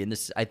cool movie, and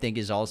this, I think,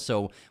 is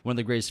also one of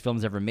the greatest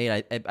films ever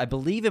made. I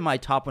believe in my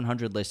top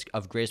 100 list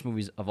of greatest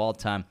movies of all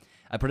time,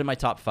 I put it in my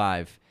top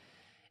 5.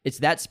 It's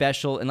that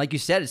special, and like you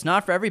said, it's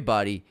not for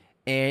everybody,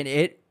 and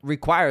it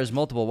requires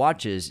multiple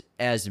watches,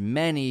 as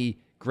many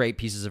great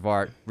pieces of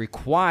art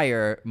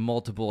require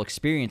multiple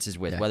experiences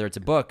with, whether it's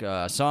a book,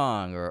 a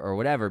song, or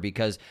whatever,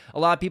 because a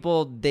lot of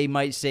people, they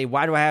might say,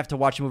 why do I have to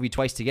watch a movie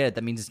twice to get it?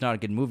 That means it's not a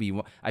good movie.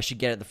 I should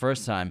get it the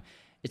first time.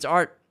 It's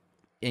art,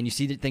 and you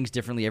see things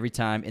differently every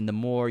time, and the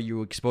more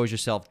you expose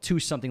yourself to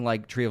something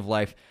like Tree of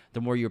Life,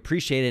 the more you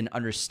appreciate it and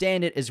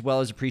understand it, as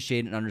well as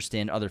appreciate and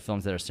understand other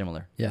films that are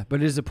similar. Yeah,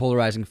 but it is a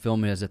polarizing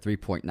film. It has a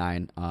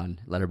 3.9 on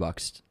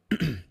Letterboxd.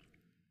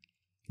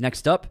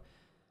 Next up,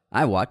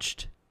 I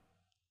watched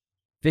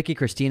Vicky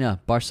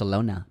Cristina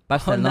Barcelona.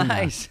 Barcelona. Oh,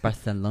 nice.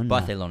 Barcelona.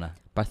 Barcelona.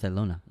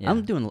 Barcelona. Yeah.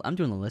 I'm doing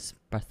the list.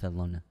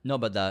 Barcelona. No,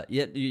 but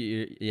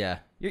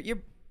you're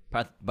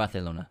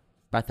Barcelona.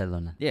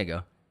 Barcelona. There you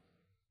go.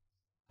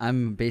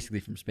 I'm basically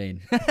from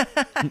Spain.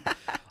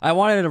 I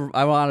wanted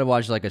to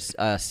watch like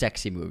a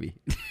sexy movie.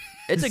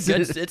 It's a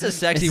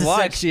sexy It's a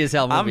watch. sexy as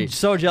hell movie. I'm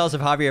so jealous of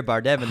Javier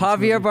Bardem. In this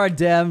Javier movie.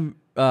 Bardem,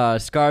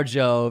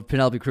 ScarJo,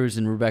 Penelope Cruz,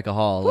 and Rebecca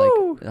Hall,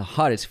 Woo! like a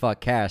hot as fuck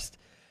cast.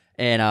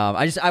 And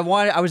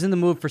I was in the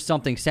mood for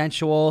something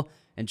sensual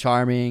and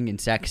charming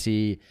and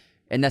sexy,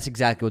 and that's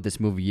exactly what this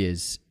movie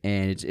is.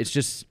 And it's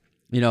just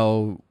you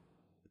know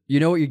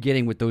what you're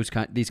getting with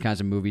these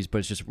kinds of movies, but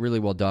it's just really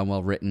well done,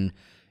 well written.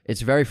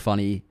 It's very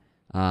funny,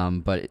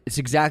 but it's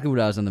exactly what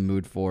I was in the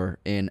mood for,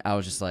 and I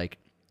was just like,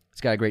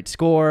 it's got a great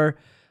score.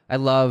 I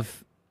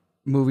love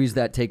movies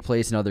that take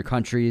place in other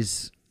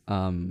countries,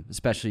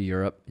 especially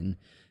Europe, and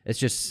it's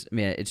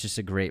just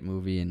a great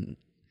movie, and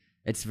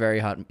it's very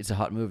hot. It's a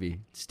hot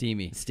movie.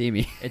 Steamy. It's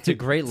steamy. It's a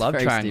great love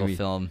very triangle steamy.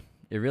 film.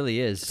 It really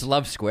is. It's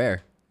Love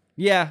Square.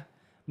 Yeah,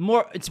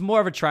 it's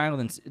more of a triangle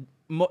than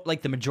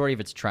like the majority of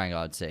it's triangle,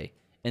 I'd say,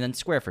 and then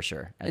square for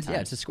sure. It's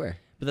a square.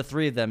 But the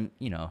three of them,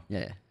 you know.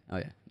 Yeah. Oh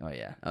yeah. Oh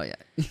yeah. Oh yeah.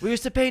 We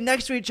used to paint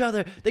next to each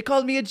other. They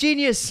called me a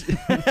genius. We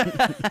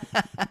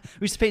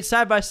used to paint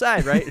side by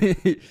side,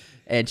 right?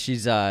 And he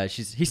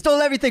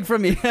stole everything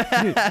from me.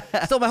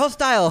 Stole my whole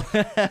style.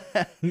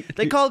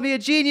 They called me a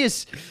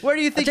genius. Where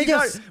do you think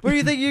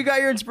you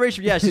got your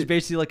inspiration? Yeah, she's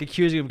basically like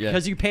accusing him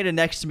because you painted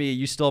next to me.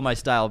 You stole my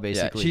style,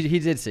 basically. Yeah, he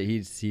did say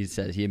he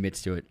said he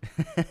admits to it.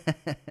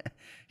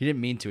 He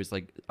didn't mean to. It's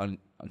like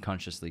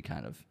unconsciously,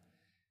 kind of,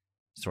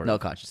 sort of. No,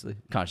 consciously.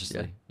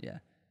 Consciously, yeah.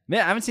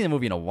 Man, I haven't seen the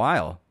movie in a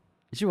while.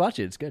 You should watch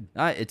it. It's good.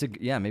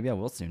 Maybe I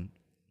will soon.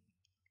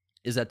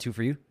 Is that 2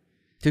 for you?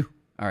 2.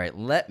 All right,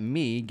 let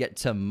me get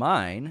to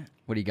mine.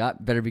 What do you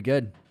got? Better be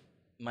good.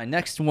 My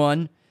next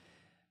one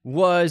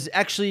was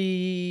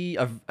actually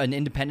an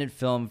independent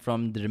film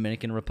from the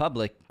Dominican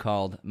Republic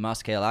called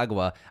Más que el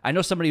agua. I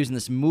know somebody who's in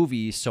this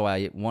movie, so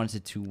I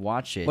wanted to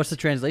watch it. What's the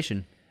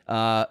translation?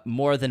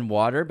 More than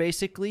water,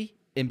 basically.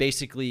 And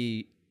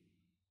basically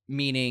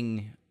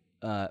meaning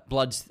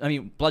blood's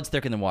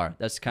thicker than water.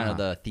 That's kind of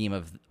the theme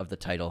of the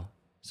title.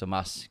 So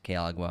Más que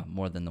el agua,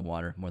 more than the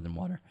water, more than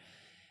water.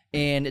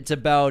 And it's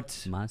about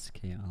Más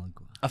que el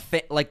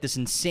agua. Like this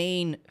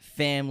insane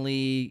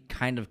family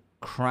kind of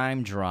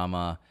crime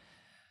drama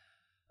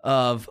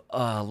of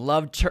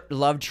love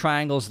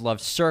triangles,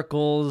 love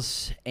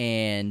circles,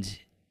 and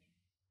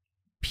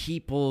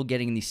people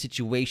getting in these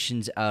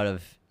situations out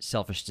of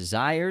selfish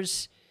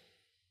desires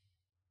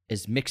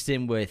is mixed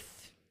in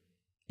with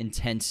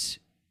intense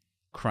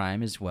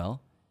crime as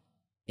well.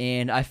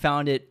 And I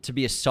found it to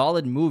be a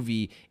solid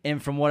movie.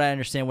 And from what I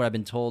understand, what I've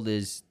been told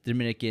is the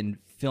Dominican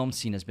film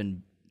scene has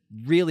been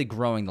really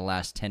growing the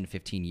last 10,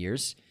 15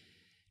 years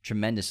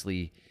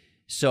tremendously.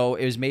 So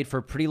it was made for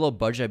a pretty low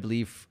budget, I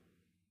believe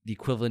the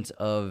equivalent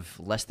of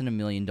less than $1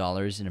 million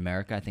in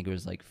America. I think it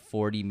was like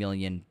 40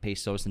 million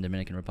pesos in the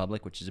Dominican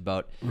Republic, which is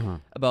about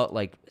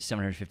like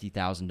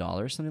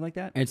 $750,000, something like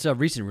that. And it's a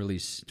recent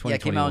release, 2021. Yeah,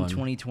 it came out in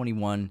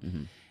 2021.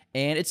 Mm-hmm.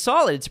 And it's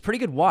solid. It's a pretty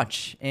good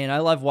watch. And I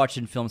love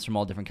watching films from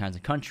all different kinds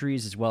of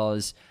countries, as well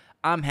as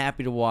I'm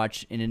happy to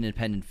watch an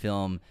independent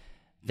film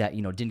that,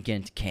 didn't get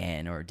into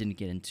Cannes or didn't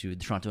get into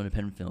the Toronto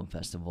Independent Film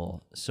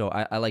Festival. So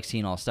I like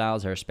seeing all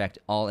styles. I respect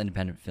all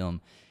independent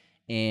film.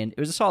 And it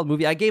was a solid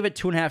movie. I gave it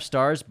 2.5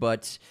 stars,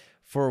 but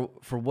for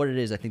what it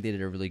is, I think they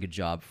did a really good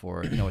job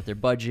for, with their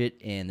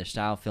budget and their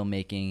style of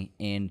filmmaking.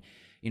 And,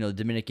 the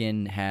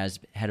Dominican has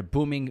had a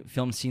booming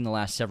film scene the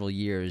last several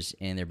years,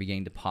 and they're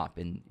beginning to pop.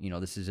 And,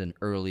 this is an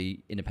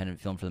early independent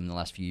film for them in the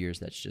last few years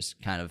that's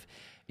just kind of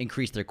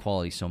increased their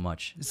quality so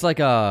much. It's like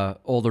a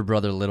older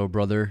brother, little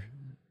brother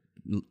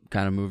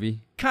kind of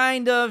movie.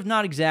 Kind of,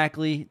 not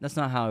exactly. That's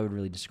not how I would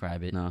really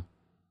describe it. No.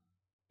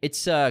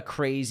 It's a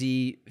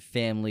crazy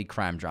family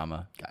crime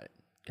drama.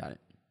 Got it.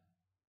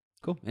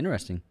 Cool.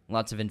 Interesting.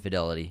 Lots of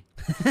infidelity.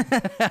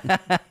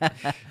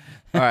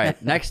 All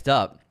right. Next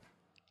up,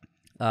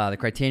 The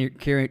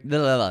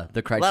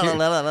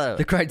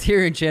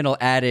Criterion Channel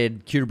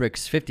added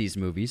Kubrick's 50s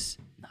movies.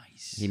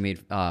 Nice. He made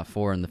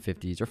 4 in the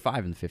 50s, or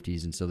 5 in the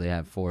 50s, and so they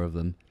have 4 of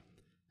them.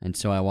 And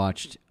so I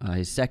watched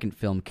his second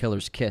film,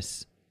 Killer's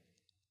Kiss,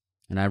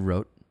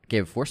 and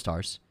gave it 4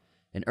 stars.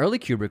 An early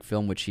Kubrick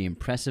film which he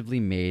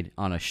impressively made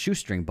on a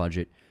shoestring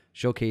budget,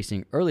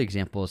 showcasing early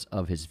examples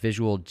of his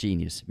visual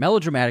genius.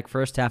 Melodramatic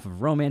first half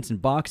of romance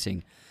and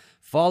boxing,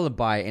 followed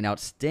by an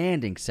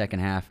outstanding second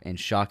half and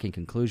shocking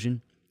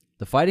conclusion.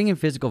 The fighting and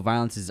physical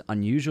violence is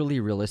unusually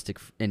realistic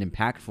and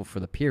impactful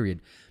for the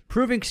period,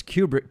 proving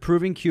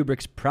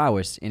Kubrick's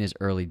prowess in his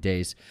early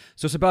days.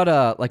 So it's about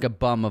a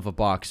bum of a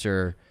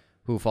boxer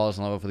who falls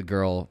in love with a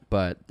girl,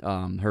 but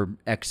her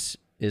ex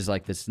is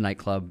like this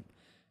nightclub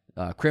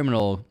owner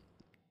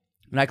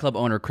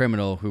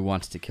criminal who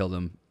wants to kill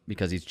them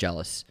because he's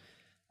jealous.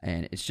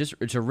 And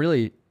it's a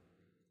really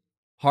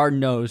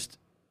hard-nosed,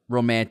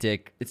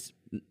 romantic, it's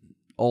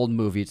old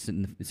movie. It's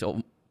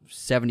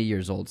 70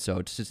 years old, so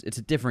it's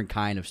a different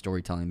kind of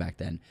storytelling back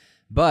then.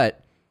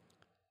 But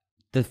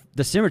the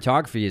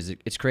cinematography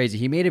it's crazy.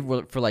 He made it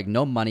for like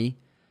no money.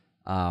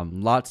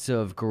 Lots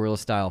of guerrilla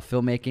style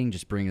filmmaking,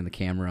 just bringing the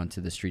camera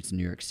onto the streets of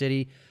New York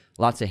City.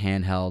 Lots of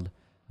handheld.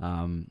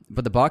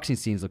 But the boxing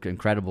scenes look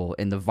incredible,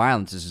 and the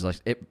violence is just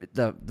like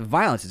the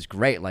violence is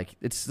great. Like,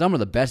 it's some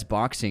of the best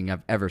boxing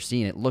I've ever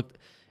seen.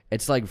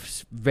 It's like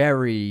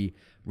very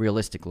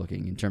realistic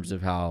looking in terms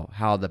of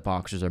how the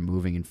boxers are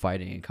moving and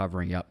fighting and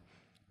covering up.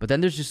 But then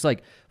there's just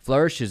like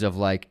flourishes of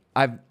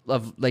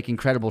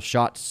incredible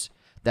shots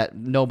that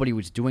nobody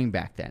was doing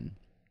back then.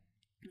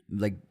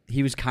 Like,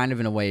 he was kind of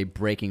in a way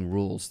breaking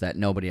rules that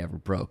nobody ever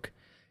broke,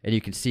 and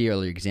you can see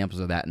early examples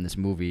of that in this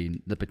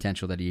movie. The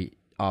potential that he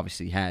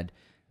obviously had.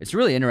 It's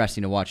really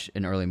interesting to watch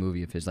an early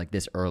movie of his like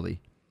this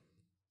early,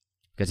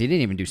 because he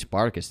didn't even do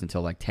Spartacus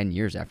until like 10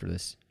 years after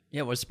this.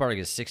 Yeah, was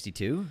Spartacus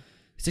 62?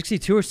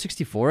 62 or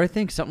 64, I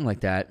think, something like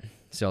that.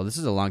 So this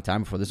is a long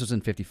time before. This was in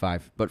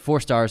 55, but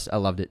 4 stars. I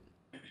loved it.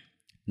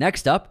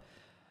 Next up,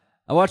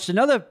 I watched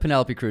another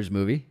Penelope Cruz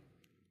movie.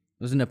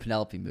 I was in a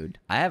Penelope mood.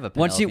 I have a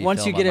Penelope film on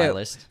my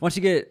list. Once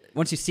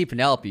you see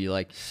Penelope,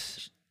 I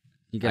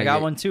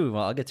got one too.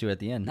 Well, I'll get to it at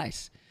the end.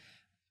 Nice.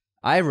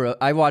 I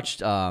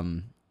watched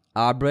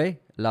Abre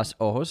los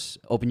Ojos,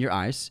 Open Your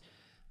Eyes.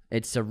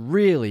 It's a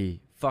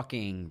really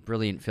fucking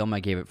brilliant film. I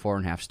gave it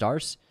 4.5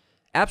 stars.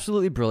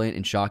 Absolutely brilliant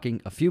and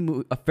shocking.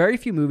 Very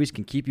few movies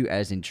can keep you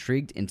as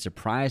intrigued and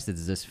surprised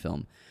as this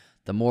film.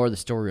 The more the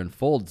story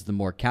unfolds, the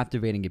more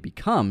captivating it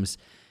becomes,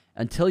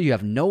 until you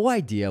have no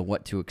idea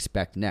what to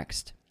expect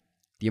next.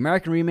 The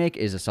American remake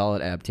is a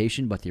solid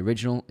adaptation, but the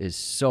original is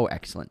so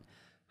excellent.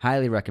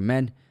 Highly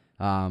recommend.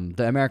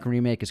 The American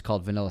remake is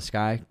called Vanilla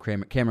Sky.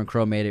 Cameron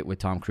Crowe made it with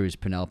Tom Cruise.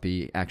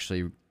 Penelope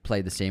actually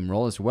played the same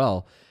role as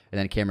well, and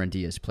then Cameron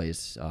Diaz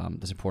plays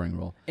the supporting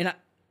role. And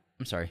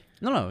I'm sorry.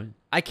 No.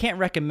 I can't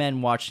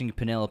recommend watching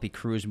Penelope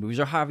Cruz movies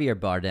or Javier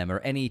Bardem or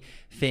any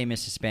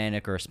famous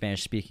Hispanic or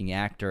Spanish-speaking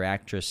actor or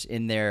actress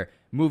in their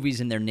movies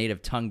in their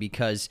native tongue,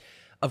 because,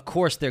 of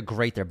course, they're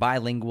great. They're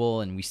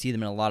bilingual, and we see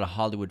them in a lot of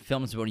Hollywood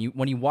films. But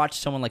when you watch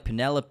someone like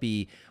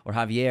Penelope, or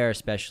Javier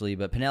especially,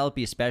 but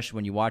Penelope especially,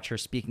 when you watch her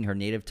speaking her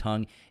native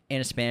tongue in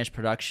a Spanish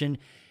production,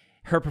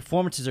 her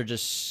performances are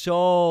just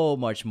so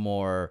much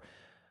more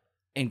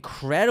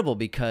incredible,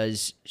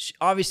 because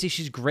obviously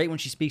she's great when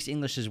she speaks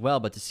English as well,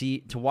 but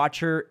to watch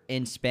her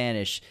in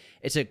Spanish,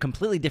 it's a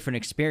completely different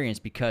experience,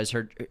 because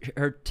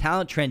her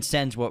talent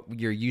transcends what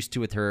you're used to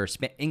with her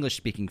English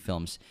speaking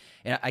films.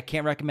 And I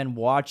can't recommend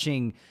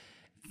watching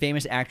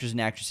famous actors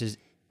and actresses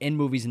in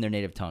movies in their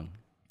native tongue.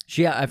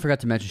 I forgot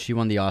to mention, she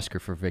won the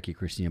Oscar for Vicky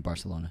Cristina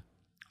Barcelona.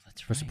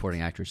 That's for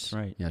supporting actress. That's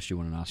right. Yeah, she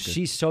won an Oscar.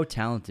 She's so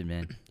talented,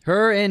 man.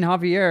 Her and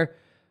Javier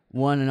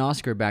won an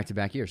Oscar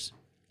back-to-back years.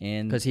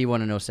 And because he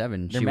won in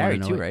 07. They're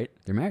married too, right?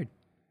 They're married.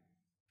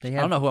 I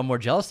don't know who I'm more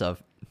jealous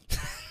of.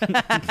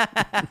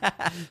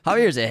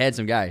 Javier's a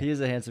handsome guy. He is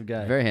a handsome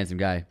guy. Very handsome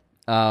guy.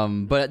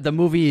 But the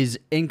movie is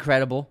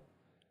incredible.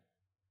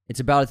 It's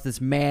about this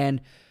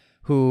man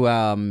who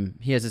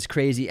he has this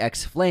crazy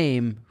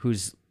ex-flame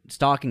who's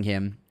stalking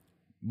him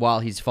while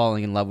he's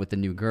falling in love with the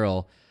new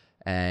girl,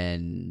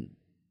 and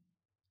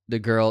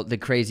the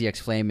crazy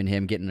ex-flame and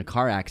him get in a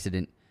car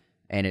accident,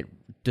 and it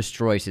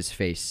destroys his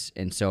face,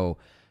 and so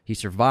he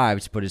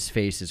survives, but his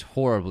face is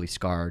horribly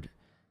scarred,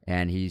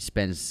 and he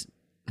spends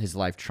his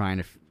life trying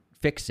to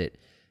fix it,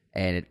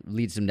 and it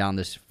leads him down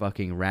this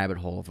fucking rabbit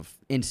hole of an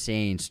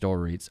insane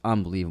story. It's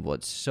unbelievable.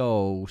 It's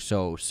so,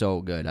 so,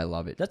 so good. I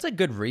love it. That's a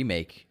good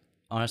remake.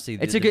 Honestly,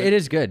 it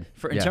is good.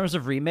 In terms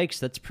of remakes,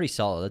 that's pretty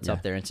solid. That's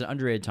up there. It's an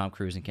underrated Tom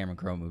Cruise and Cameron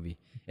Crowe movie,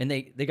 and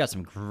they got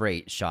some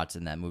great shots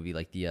in that movie,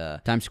 like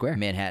the Times Square,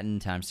 Manhattan,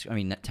 Times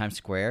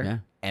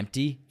Square,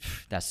 empty.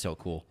 That's so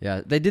cool.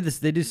 Yeah, they did this.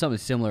 They do something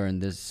similar in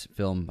this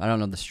film. I don't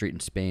know the street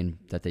in Spain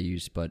that they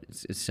used, but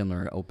it's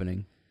similar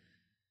opening.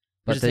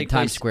 But the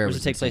Times Square does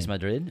it take place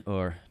Madrid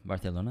or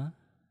Barcelona?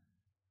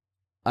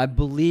 I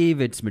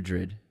believe it's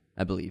Madrid.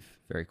 I believe.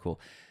 Very cool.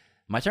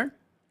 My turn.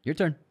 Your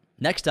turn.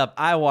 Next up,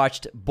 I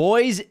watched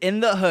Boyz in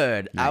the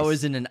Hood. Nice. I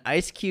was in an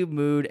Ice Cube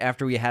mood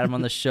after we had him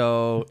on the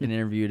show and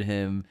interviewed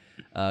him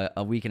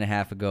a week and a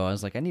half ago. I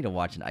was like, I need to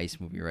watch an Ice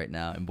movie right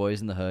now. And Boyz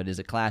in the Hood is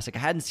a classic. I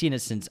hadn't seen it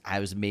since I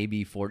was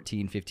maybe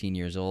 14, 15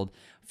 years old.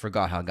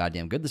 Forgot how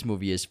goddamn good this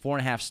movie is.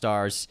 4.5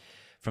 stars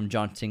from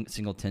John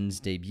Singleton's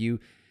debut.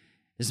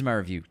 This is my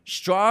review.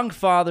 Strong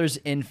fathers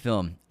in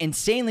film.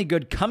 Insanely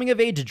good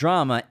coming-of-age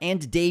drama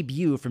and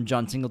debut from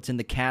John Singleton.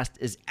 The cast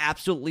is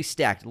absolutely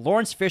stacked.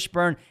 Lawrence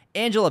Fishburne,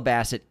 Angela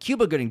Bassett,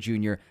 Cuba Gooding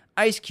Jr.,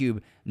 Ice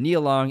Cube,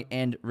 Nia Long,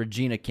 and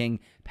Regina King,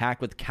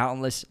 packed with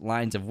countless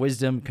lines of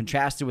wisdom,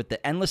 contrasted with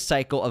the endless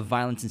cycle of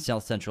violence in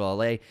South Central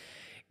LA.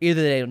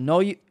 Either they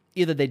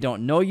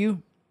don't know,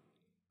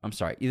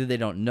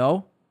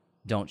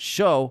 don't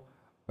show,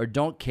 or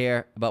don't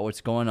care about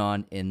what's going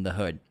on in the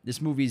hood.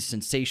 This movie is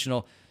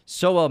sensational.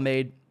 So well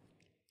made.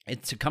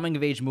 It's a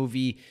coming-of-age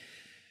movie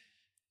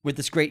with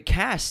this great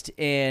cast,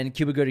 and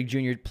Cuba Gooding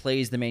Jr.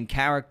 plays the main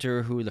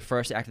character who the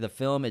first act of the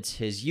film, it's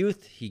his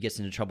youth. He gets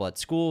into trouble at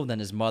school. Then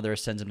his mother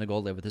sends him to go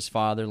live with his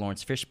father,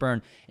 Lawrence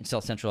Fishburne, in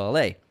South Central LA.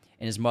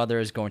 And his mother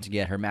is going to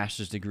get her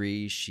master's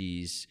degree.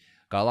 She's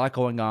got a lot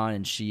going on,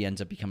 and she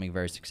ends up becoming a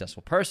very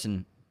successful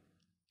person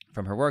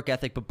from her work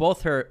ethic. But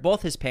both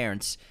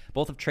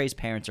of Trey's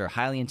parents are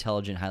highly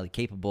intelligent, highly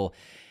capable.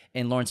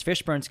 And Lawrence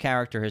Fishburne's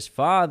character, his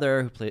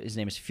father, his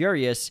name is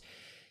Furious,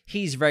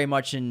 he's very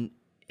much in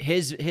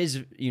his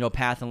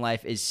path in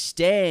life is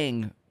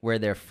staying where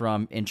they're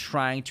from and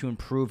trying to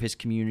improve his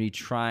community,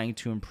 trying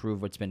to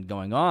improve what's been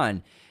going on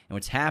and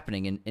what's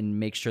happening, and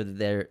make sure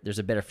that there's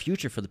a better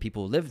future for the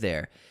people who live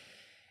there.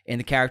 And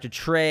the character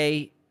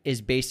Trey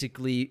is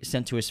basically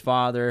sent to his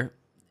father,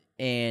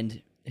 and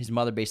his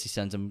mother basically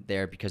sends him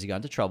there because he got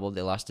into trouble.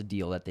 They lost a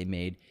deal that they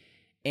made,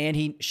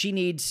 and she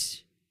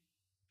needs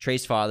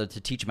Trey's father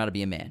to teach him how to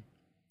be a man.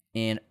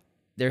 And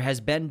there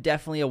has been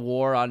definitely a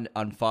war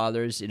on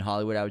fathers in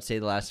Hollywood, I would say,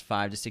 the last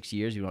 5 to 6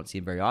 years. You don't see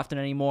it very often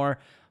anymore.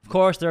 Of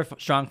course, there are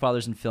strong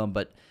fathers in film,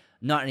 but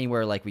not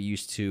anywhere like we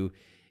used to.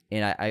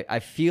 And I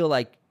feel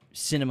like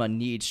cinema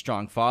needs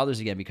strong fathers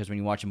again, because when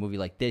you watch a movie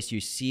like this, you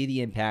see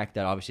the impact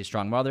that obviously a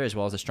strong mother as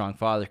well as a strong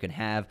father can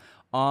have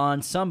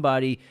on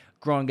somebody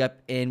growing up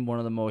in one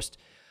of the most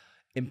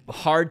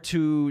hard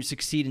to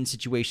succeed in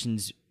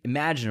situations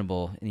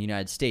imaginable in the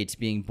United States,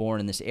 being born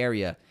in this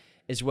area,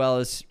 as well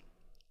as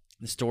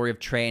the story of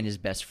Trey and his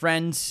best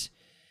friends.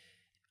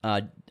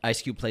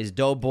 Ice Cube plays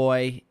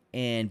Doughboy,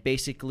 and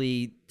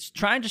basically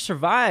trying to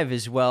survive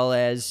as well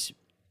as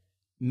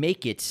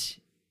make it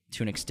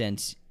to an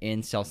extent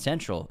in South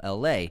Central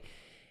LA.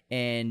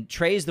 And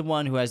Trey is the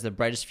one who has the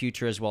brightest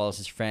future, as well as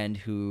his friend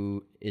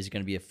who is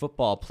going to be a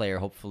football player,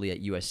 hopefully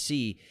at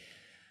USC.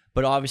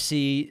 But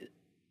obviously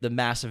the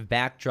massive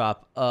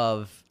backdrop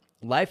of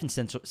life in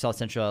South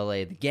Central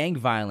LA, the gang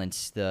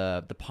violence,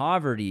 the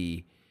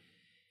poverty,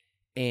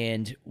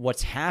 and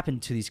what's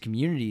happened to these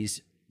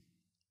communities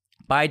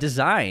by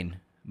design,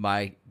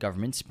 by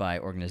governments, by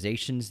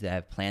organizations that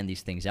have planned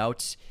these things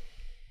out,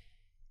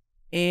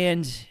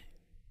 and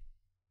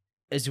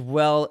as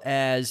well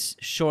as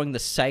showing the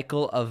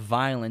cycle of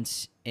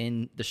violence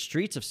in the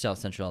streets of South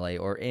Central LA,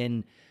 or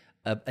in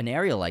an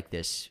area like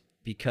this,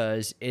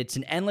 because it's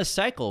an endless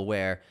cycle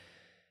where,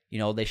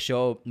 they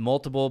show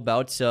multiple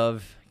bouts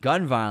of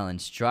gun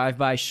violence,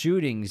 drive-by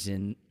shootings,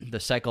 and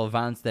the cycle of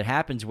violence that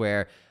happens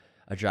where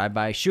a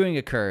drive-by shooting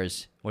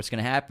occurs. What's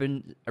going to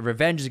happen? A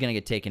revenge is going to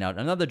get taken out.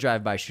 Another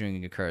drive-by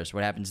shooting occurs.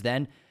 What happens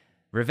then?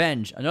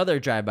 Revenge. Another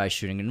drive-by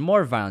shooting, and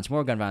more violence,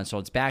 more gun violence. So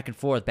it's back and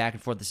forth,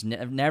 this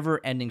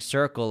never-ending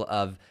circle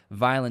of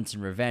violence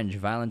and revenge,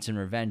 violence and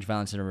revenge,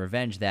 violence and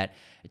revenge, that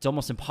it's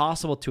almost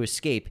impossible to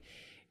escape.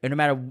 And no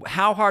matter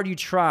how hard you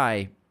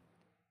try,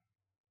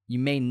 you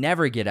may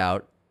never get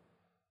out,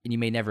 and you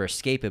may never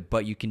escape it,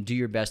 but you can do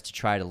your best to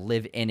try to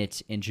live in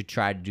it and to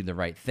try to do the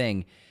right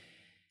thing.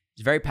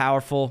 It's very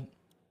powerful,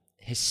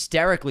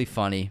 hysterically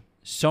funny,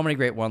 so many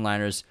great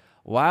one-liners,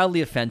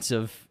 wildly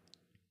offensive,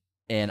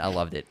 and I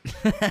loved it.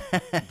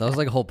 That was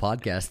like a whole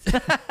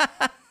podcast.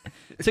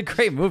 It's a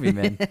great movie,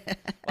 man.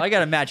 Well, I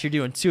got a match. You're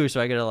doing two,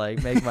 so I got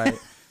to make my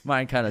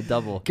mine kind of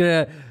double.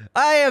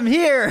 I am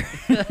here.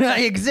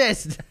 I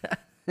exist.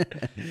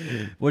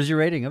 What is your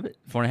rating of it?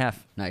 4.5.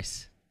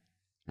 Nice.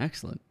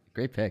 Excellent.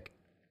 Great pick.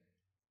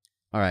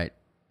 All right.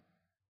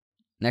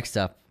 Next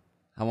up,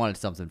 I wanted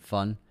something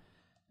fun.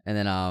 And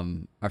then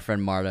our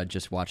friend Marta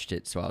just watched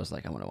it, so I was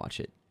like, I want to watch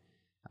it.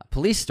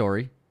 Police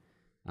Story,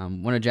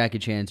 one of Jackie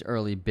Chan's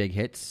early big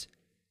hits.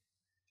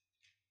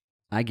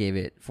 I gave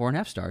it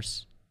 4.5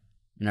 stars.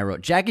 And I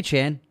wrote, Jackie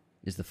Chan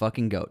is the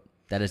fucking GOAT.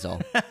 That is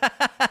all.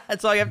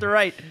 That's all you have to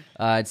write.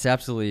 It's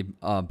absolutely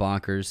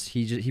bonkers.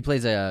 He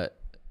plays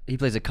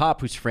a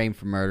cop who's framed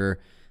for murder,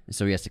 and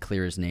so he has to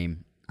clear his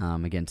name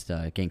against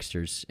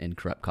gangsters and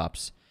corrupt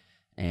cops.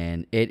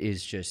 And it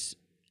is just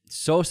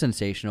so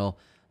sensational.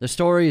 The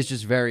story is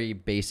just very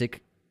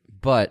basic,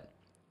 but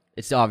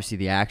it's obviously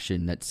the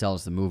action that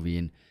sells the movie.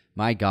 And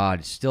my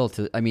God,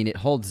 it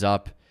holds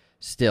up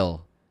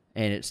still,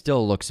 and it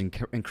still looks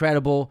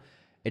incredible.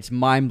 It's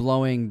mind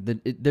blowing.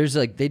 There's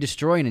like they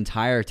destroy an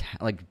entire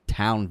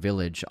town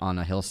village on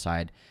a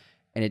hillside,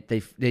 and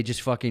they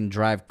just fucking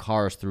drive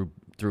cars through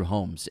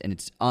homes, and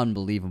it's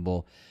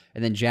unbelievable.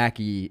 And then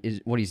Jackie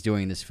is what he's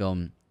doing in this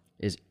film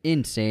is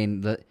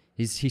insane.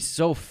 He's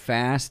so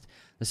fast.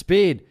 The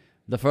speed,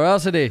 the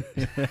ferocity.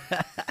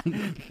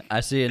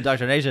 I see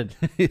indoctrination.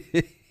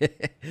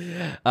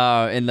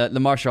 And the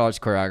martial arts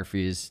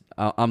choreography is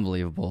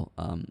unbelievable.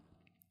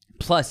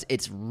 Plus,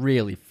 it's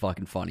really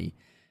fucking funny.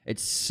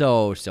 It's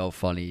so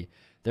funny.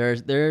 There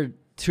are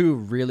two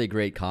really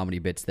great comedy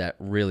bits that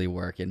really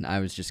work, and I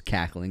was just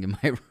cackling in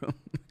my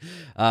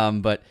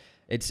room. But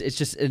it's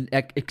just an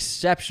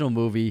exceptional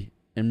movie,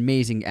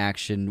 amazing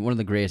action, one of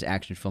the greatest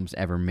action films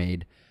ever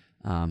made.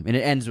 And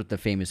it ends with the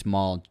famous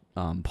mall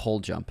pole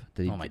jump.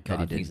 Oh my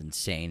god, he's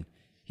insane.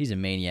 He's a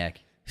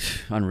maniac.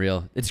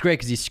 Unreal. It's great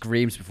because he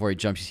screams before he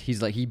jumps.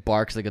 He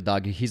barks like a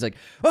dog. He's like,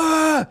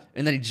 ah!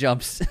 And then he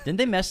jumps. Didn't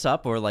they mess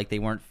up or like they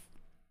weren't?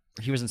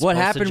 He wasn't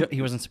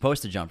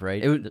supposed to jump,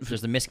 right?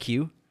 There's the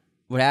miscue.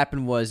 What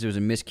happened was there was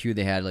a miscue.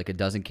 They had like a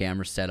dozen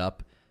cameras set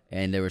up,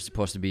 and there was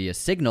supposed to be a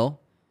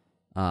signal.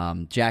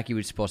 Jackie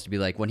was supposed to be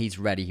like, when he's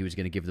ready, he was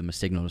going to give them a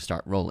signal to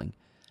start rolling.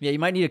 Yeah, you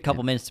might need a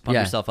couple minutes to pump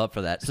yourself up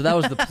for that. So that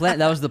was the plan.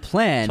 That was the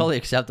plan. Totally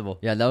acceptable.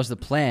 Yeah, that was the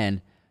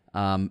plan.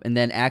 And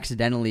then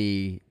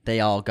accidentally,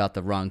 they all got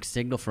the wrong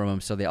signal from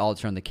him, so they all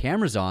turned the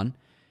cameras on,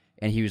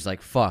 and he was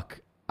like,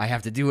 fuck, I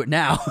have to do it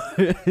now.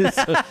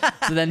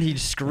 So then he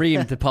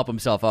screamed to pump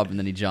himself up, and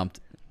then he jumped.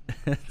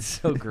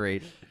 So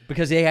great.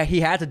 Because he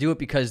had to do it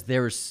because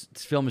this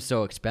film is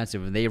so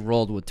expensive, and they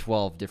rolled with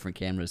 12 different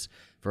cameras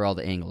for all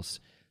the angles.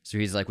 So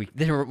he's like,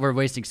 we're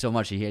wasting so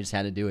much, he just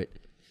had to do it.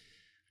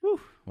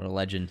 Whew, what a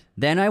legend.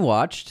 Then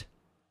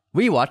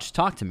we watched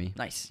Talk to Me.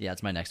 Nice. Yeah,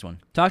 that's my next one.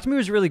 Talk to Me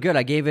was really good.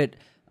 I gave it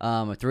a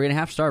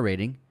 3.5-star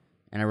rating,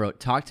 and I wrote,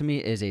 Talk to Me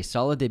is a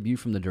solid debut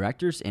from the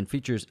directors and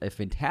features a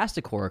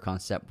fantastic horror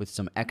concept with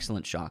some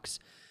excellent shocks.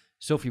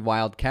 Sophie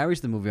Wilde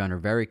carries the movie on her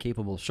very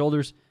capable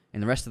shoulders,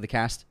 and the rest of the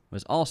cast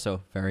was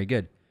also very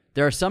good.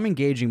 There are some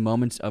engaging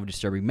moments of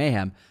disturbing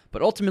mayhem,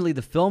 but ultimately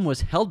the film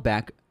was held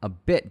back a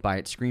bit by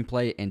its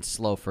screenplay and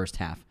slow first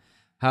half.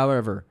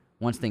 However,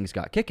 once things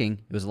got kicking,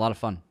 it was a lot of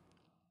fun.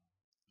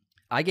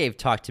 I gave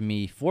Talk to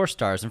Me 4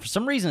 stars, and for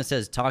some reason it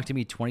says Talk to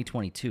Me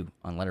 2022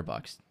 on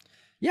Letterboxd.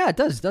 Yeah, it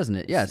does, doesn't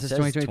it? Yeah, it says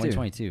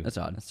 2022. That's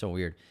odd. That's so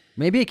weird.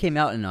 Maybe it came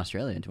out in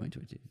Australia in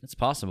 2022. It's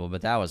possible,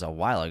 but that was a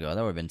while ago.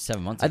 That would have been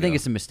 7 months ago. I think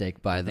it's a mistake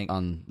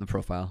on the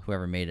profile.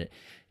 Whoever made it.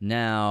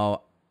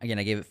 Now, again,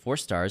 I gave it 4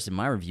 stars, and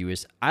my review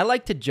is, I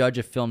like to judge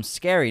a film's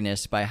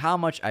scariness by how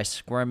much I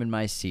squirm in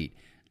my seat.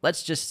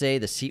 Let's just say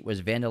the seat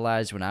was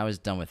vandalized when I was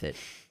done with it.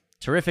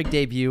 Terrific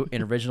debut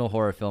in original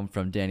horror film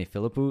from Danny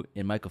Philippou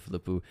and Michael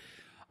Philippou.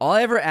 All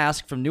I ever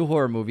ask from new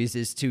horror movies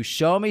is to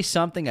show me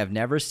something I've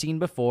never seen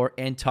before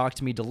and Talk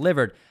to Me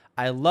delivered.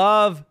 I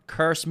love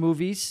curse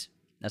movies.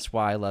 That's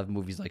why I love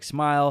movies like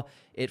Smile,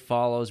 It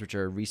Follows, which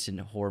are recent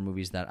horror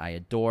movies that I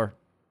adore.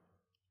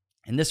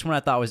 And this one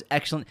I thought was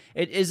excellent.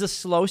 It is a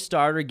slow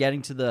starter.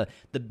 Getting to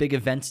the big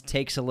events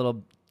takes a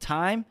little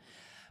time.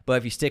 But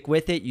if you stick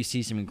with it, you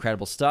see some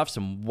incredible stuff,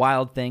 some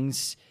wild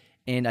things.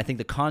 And I think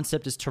the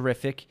concept is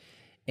terrific.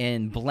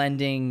 And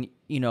blending,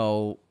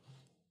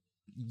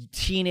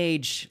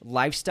 teenage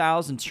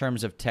lifestyles in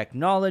terms of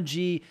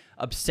technology,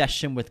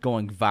 obsession with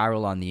going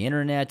viral on the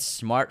internet,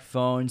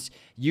 smartphones,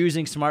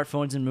 using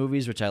smartphones in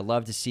movies, which I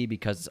love to see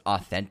because it's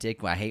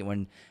authentic. I hate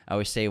when I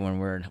always say when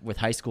we're with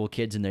high school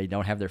kids and they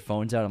don't have their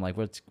phones out, I'm like,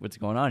 what's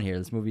going on here?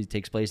 This movie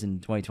takes place in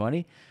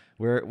 2020.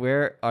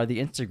 Where are the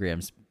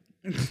Instagrams?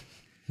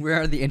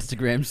 Where are the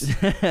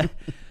Instagrams?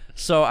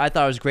 So I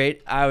thought it was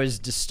great. I was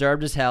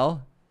disturbed as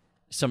hell.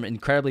 Some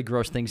incredibly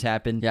gross things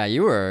happened. Yeah,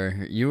 you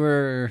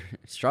were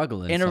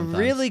struggling. And sometimes. A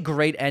really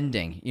great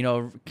ending.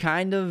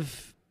 Kind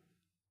of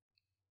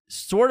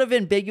sort of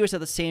ambiguous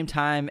at the same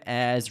time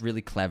as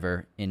really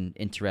clever and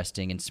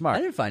interesting and smart.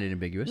 I didn't find it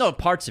ambiguous. No,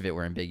 parts of it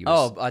were ambiguous.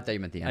 Oh, I thought you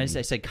meant the ending.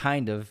 I said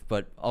kind of,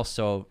 but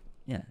also,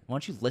 yeah. Why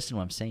don't you listen to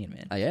what I'm saying,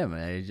 man? I am.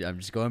 I'm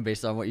just going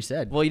based on what you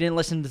said. Well, you didn't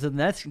listen to the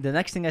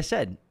next thing I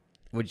said.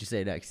 What'd you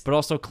say next? But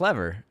also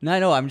clever. No, I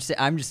know. I'm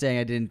just saying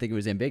I didn't think it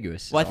was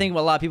ambiguous. Well, I think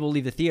a lot of people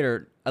leave the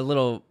theater a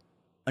little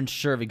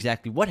unsure of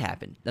exactly what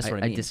happened. That's what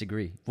I mean. I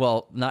disagree.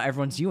 Well, not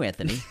everyone's you,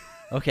 Anthony.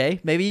 Okay,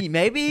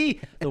 maybe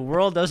the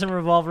world doesn't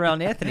revolve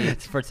around Anthony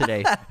for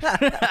today.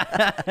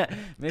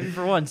 Maybe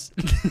for once.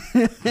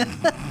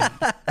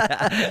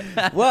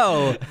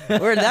 Whoa,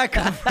 where did that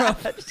come from?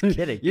 Just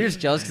kidding. You're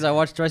just jealous because I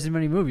watched twice as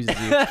many movies as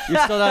you.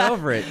 You're still not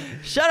over it.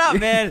 Shut up,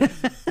 man.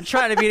 I'm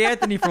trying to beat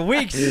Anthony for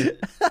weeks. You're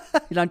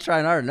not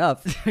trying hard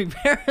enough.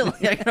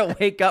 Apparently, I gotta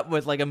wake up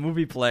with like a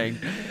movie playing.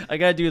 I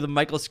gotta do the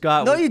Michael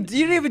Scott. No, you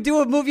didn't even do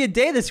a movie a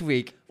day this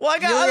week. Well, I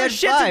got other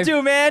shit to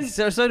do, man.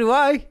 So do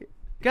I.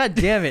 God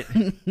damn it.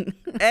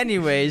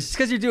 Anyways. It's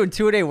because you're doing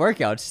 2-a-day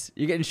workouts.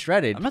 You're getting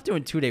shredded. I'm not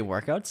doing 2-day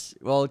workouts.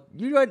 Well,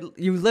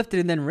 you lifted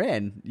and then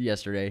ran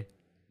yesterday.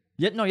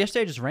 No,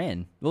 yesterday I just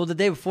ran. Well, the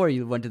day before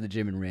you went to the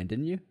gym and ran,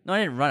 didn't you? No, I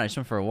didn't run. I just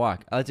went for a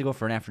walk. I like to go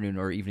for an afternoon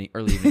or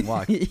early evening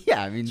walk.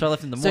 Yeah, I mean, so I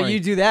left in the morning. So you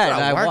do that, It's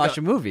and not a I workout. watch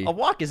a movie. A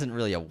walk isn't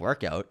really a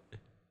workout.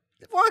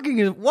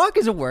 Walk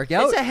is a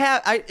workout.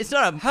 It's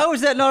not a. How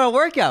is that not a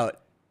workout?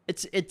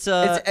 It's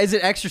Is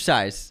it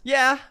exercise?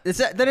 yeah.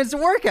 Then it's a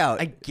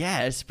workout. I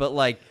guess, but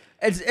like.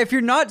 If you're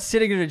not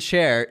sitting in a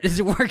chair, it's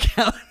a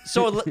workout.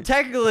 So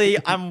technically,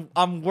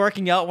 I'm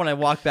working out when I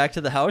walk back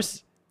to the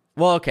house.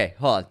 Well, okay,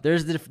 hold on.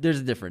 There's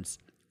a difference.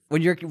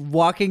 When you're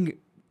walking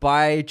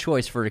by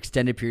choice for an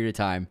extended period of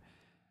time,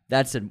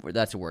 that's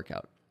a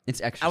workout.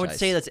 It's exercise. I would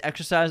say that's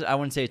exercise. I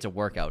wouldn't say it's a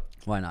workout.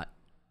 Why not?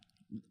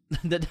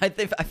 I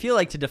feel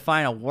like to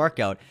define a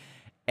workout,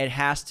 it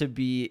has to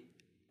be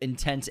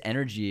intense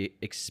energy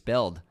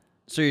expelled.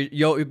 So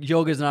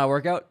yoga is not a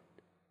workout?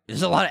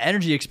 There's a lot of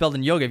energy expelled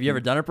in yoga. Have you ever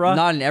done it, bro?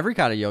 Not in every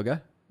kind of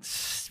yoga.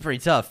 It's pretty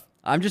tough.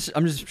 I'm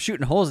just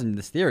shooting holes in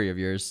this theory of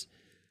yours.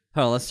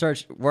 Hold on, let's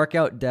search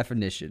workout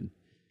definition.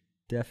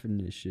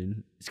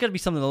 It's got to be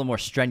something a little more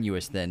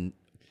strenuous than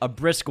a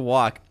brisk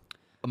walk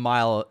a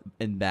mile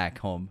and back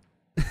home.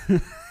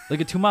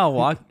 Like a 2-mile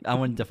walk, I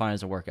wouldn't define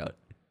as a workout.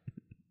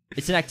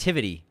 It's an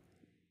activity.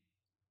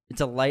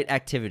 It's a light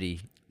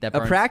activity.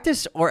 A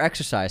practice or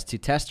exercise to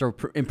test or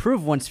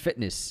improve one's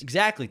fitness.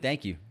 Exactly,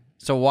 thank you.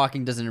 So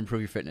walking doesn't improve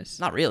your fitness?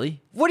 Not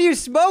really. What are you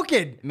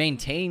smoking?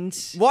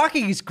 Maintains.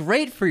 Walking is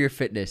great for your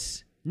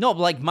fitness. No, but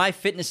like my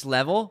fitness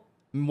level,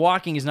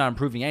 walking is not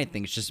improving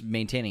anything. It's just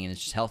maintaining and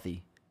it's just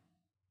healthy.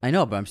 I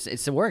know, but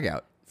it's a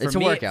workout. It's a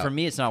workout. For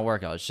me, it's not a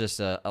workout. It's just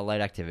a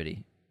light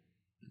activity.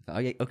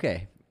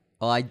 Okay.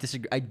 Well, I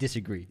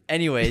disagree.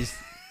 Anyways,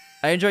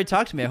 I enjoyed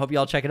talking to me. I hope you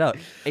all check it out.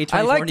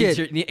 I liked it.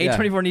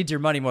 A24 needs your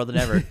money more than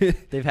ever.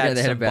 They've had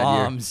some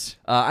bombs.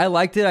 I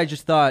liked it. I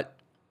just thought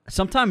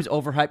sometimes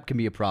overhype can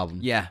be a problem.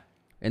 Yeah.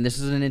 And this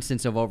is an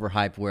instance of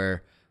overhype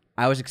where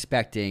I was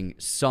expecting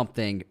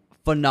something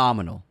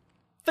phenomenal.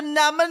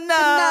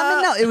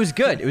 Phenomenal. It was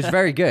good. It was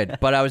very good.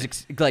 But I was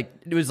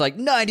it was like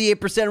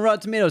 98% Rotten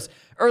Tomatoes.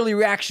 Early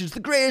reactions, the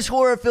greatest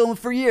horror film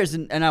for years.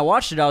 And I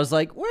watched it. I was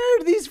like, where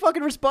are these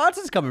fucking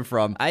responses coming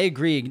from? I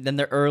agree. Then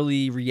the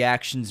early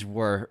reactions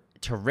were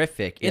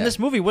terrific. Yeah. And this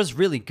movie was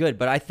really good,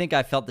 but I think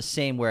I felt the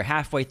same where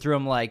halfway through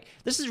I'm like,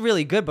 this is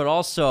really good, but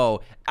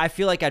also I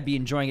feel like I'd be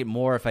enjoying it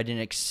more if I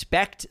didn't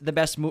expect the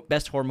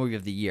best horror movie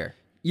of the year.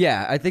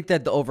 Yeah, I think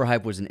that the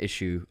overhype was an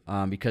issue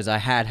because I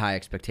had high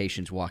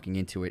expectations walking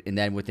into it, and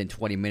then within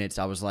 20 minutes,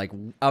 I was like,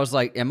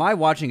 am I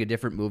watching a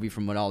different movie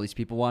from what all these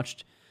people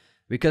watched?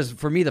 Because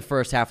for me, the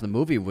first half of the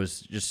movie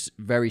was just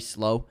very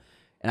slow,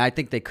 and I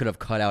think they could have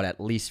cut out at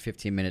least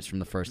 15 minutes from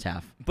the first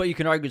half. But you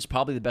can argue it's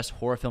probably the best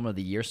horror film of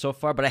the year so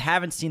far, but I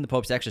haven't seen The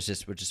Pope's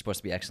Exorcist, which is supposed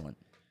to be excellent.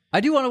 I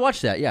do want to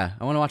watch that, yeah.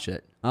 I want to watch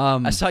it.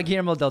 I saw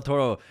Guillermo del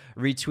Toro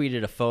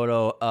retweeted a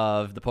photo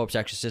of The Pope's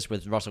Exorcist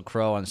with Russell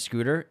Crowe on a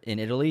scooter in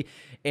Italy,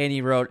 and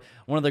he wrote,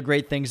 one of the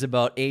great things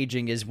about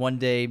aging is one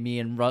day me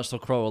and Russell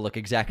Crowe will look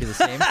exactly the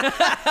same.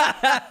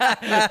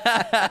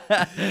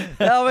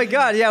 Oh my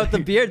God, yeah, with the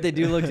beard, they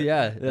do look,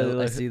 yeah.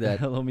 I see that.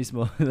 Hello,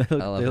 Mismo. They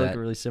look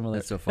really similar.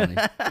 That's so funny.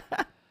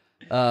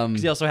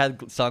 Because he also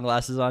had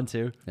sunglasses on,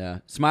 too. Yeah.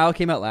 Smile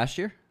came out last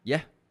year?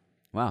 Yeah.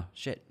 Wow,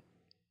 shit.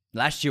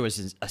 Last year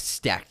was a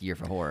stacked year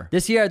for horror.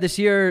 This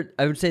year,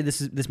 I would say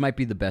this might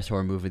be the best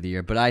horror movie of the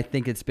year. But I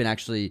think it's been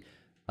actually,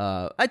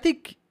 I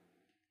think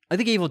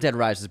Evil Dead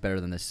Rise is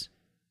better than this.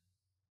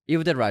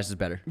 Evil Dead Rise is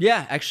better.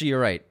 Yeah, actually, you're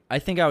right. I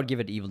think I would give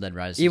it Evil Dead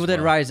Rise. Evil Dead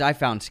Rise I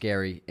found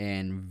scary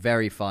and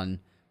very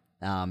fun.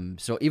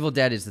 So Evil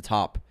Dead is the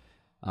top.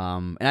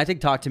 And I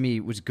think Talk to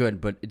Me was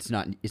good, but it's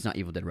not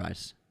Evil Dead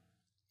Rise.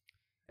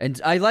 And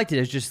I liked it.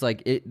 It's just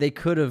like they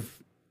could have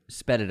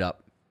sped it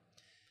up.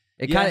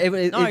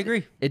 I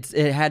agree. It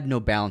had no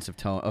balance of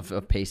tone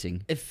of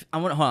pacing. I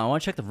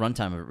want to check the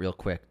runtime of it real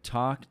quick.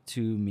 Talk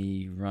to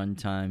Me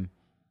runtime.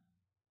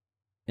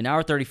 An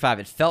hour 35.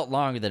 It felt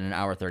longer than an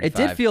hour 35. It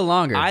did feel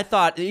longer. I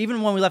thought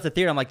even when we left the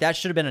theater, I'm like, that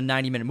should have been a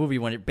 90-minute movie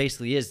when it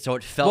basically is. So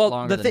it felt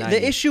longer than 90.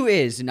 The issue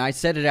is, and I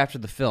said it after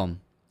the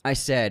film. I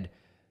said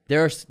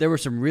there were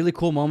some really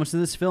cool moments in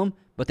this film,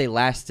 but they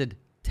lasted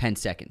 10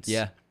 seconds.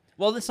 Yeah.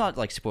 Well, it's not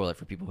like spoiler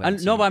for people who haven't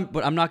seen it.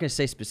 But I'm not going to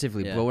say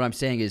specifically. Yeah. But what I'm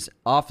saying is,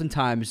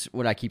 oftentimes,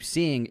 what I keep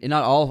seeing, in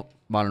not all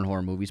modern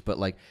horror movies, but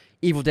like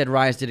Evil Dead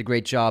Rise did a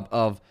great job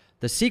of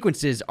the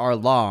sequences are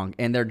long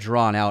and they're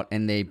drawn out,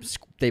 and they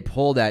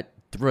pull that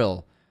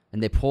thrill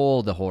and they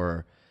pull the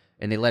horror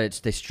and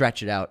they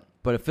stretch it out.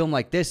 But a film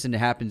like this, and it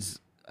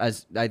happens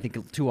as I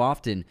think too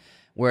often,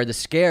 where the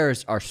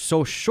scares are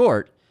so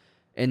short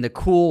and the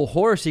cool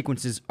horror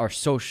sequences are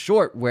so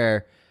short,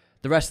 where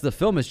the rest of the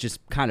film is just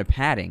kind of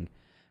padding.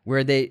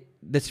 Where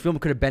this film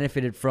could have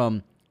benefited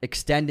from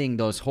extending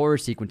those horror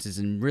sequences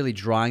and really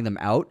drawing them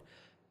out,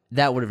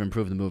 that would have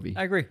improved the movie.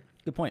 I agree.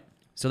 Good point.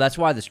 So that's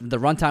why the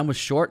runtime was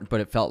short, but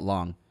it felt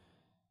long.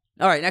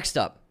 All right, next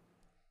up.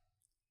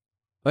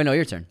 Wait, no,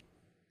 your turn.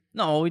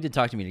 No, we did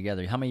Talk to Me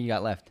together. How many you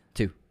got left?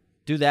 2.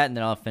 Do that, and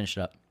then I'll finish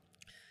it up.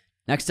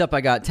 Next up,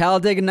 I got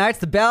Talladega Nights,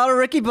 The Ballad of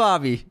Ricky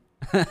Bobby.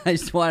 I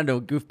just wanted a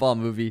goofball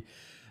movie.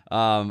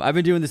 I've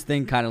been doing this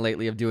thing kind of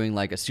lately of doing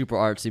like a super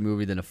artsy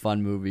movie, then a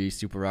fun movie,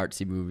 super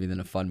artsy movie, then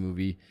a fun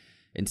movie.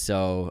 And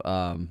so,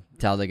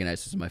 Talladega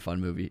Nights was my fun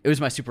movie. It was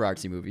my super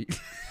artsy movie.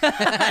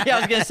 Yeah, I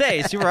was gonna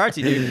say super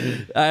artsy,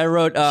 dude. I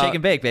wrote Shake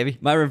and bake, baby.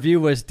 My review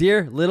was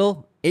Dear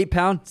Little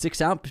 8-pound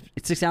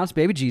 6-ounce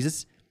baby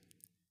Jesus.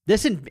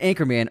 This and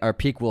Anchorman are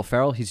peak Will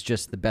Ferrell. He's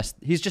just the best.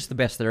 He's just the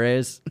best there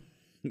is.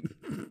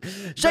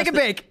 Shake and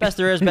bake. Best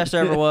there is, best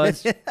there ever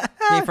was.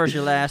 Me first,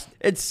 your last.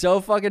 It's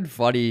so fucking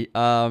funny.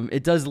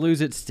 It does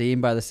lose its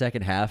steam by the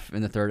second half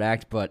in the third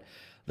act, but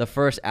the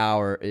first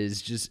hour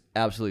is just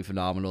absolutely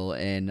phenomenal,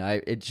 and I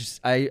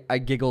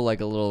giggle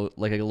like a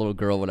little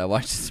girl when I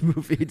watch this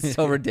movie. It's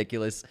so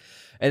ridiculous.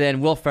 And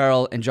then Will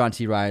Ferrell and John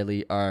C.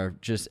 Reilly are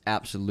just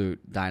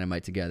absolute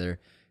dynamite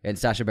together. And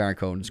Sacha Baron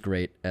Cohen is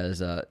great as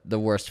the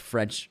worst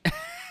French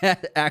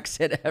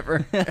accent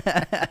ever.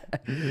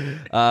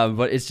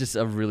 But it's just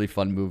a really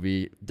fun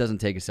movie. It doesn't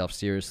take itself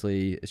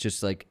seriously. It's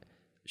just like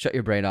shut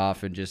your brain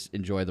off and just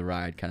enjoy the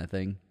ride kind of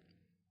thing.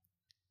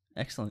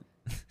 Excellent.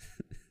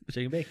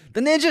 Shake and bake.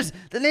 The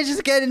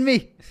ninjas getting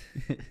me.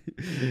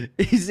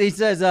 He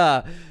says,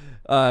 I'm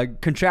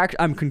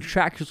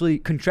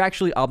contractually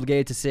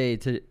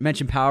obligated to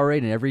mention Powerade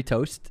in every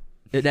toast.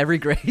 In every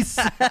grace.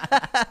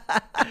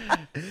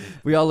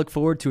 We all look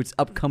forward to its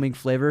upcoming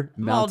flavor,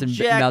 Mountain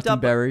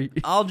Berry.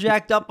 All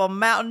jacked up on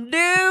Mountain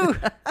Dew.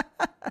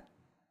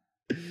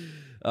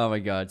 Oh my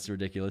God, it's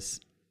ridiculous.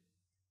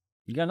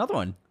 You got another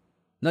one.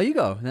 No, you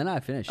go. Then I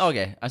finish.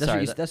 Okay, I'm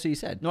sorry. That's what you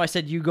said. No, I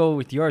said you go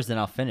with yours, then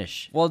I'll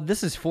finish. Well,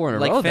 this is 4 in a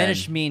row. Like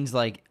finish means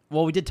like,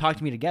 well, we did Talk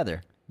to Me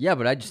together. Yeah,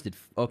 but I just did.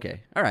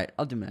 Okay, all right,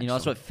 I'll do my next. You know,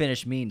 that's what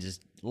finish means is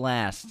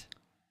last.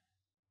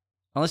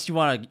 Unless you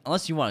want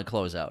to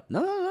close out.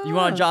 No. You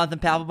want to Jonathan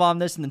Papelbon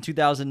this in the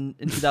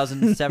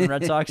 2007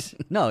 Red Sox?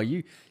 No,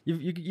 you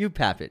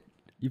pap it.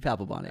 You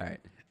Papelbon it. All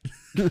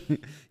right.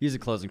 Use a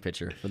closing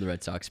pitcher for the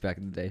Red Sox back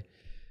in the day.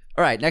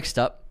 All right, next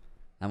up,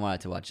 I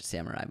wanted to watch a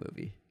samurai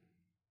movie.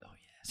 Oh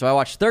yeah. So I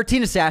watched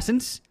 13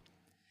 Assassins,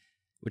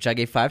 which I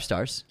gave 5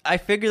 stars. I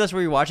figured that's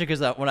where you're watching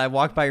because when I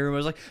walked by your room, I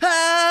was like,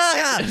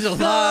 There's a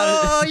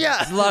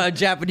lot of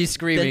Japanese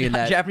screaming in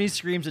that. Japanese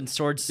screams and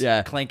swords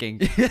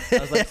clanking. I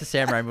was like, it's a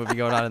samurai movie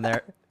going on in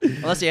there.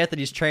 Unless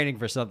Anthony's training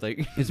for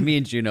something. It's me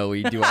and Juno.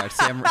 We do our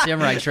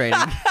samurai training.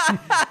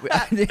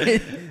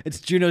 It's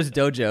Juno's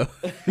dojo.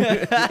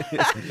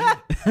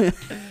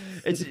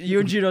 It's you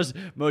and Juno's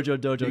Mojo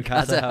Dojo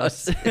Casa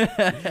House.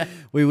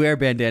 We wear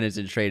bandanas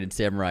and train in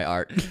samurai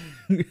art.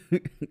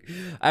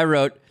 I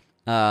wrote,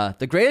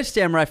 the greatest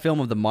samurai film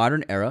of the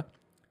modern era.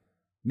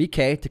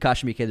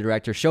 Takashi Miike, the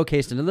director,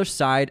 showcased another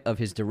side of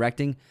his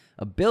directing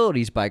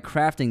abilities by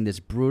crafting this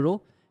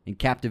brutal and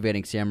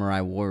captivating samurai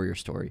warrior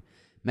story.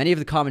 Many of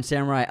the common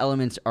samurai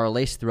elements are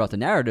laced throughout the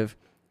narrative,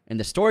 and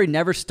the story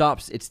never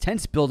stops its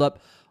tense build-up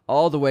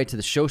all the way to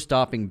the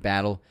show-stopping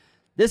battle.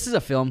 This is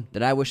a film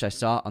that I wish I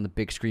saw on the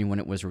big screen when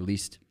it was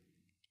released.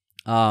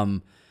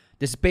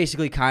 This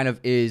basically kind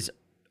of is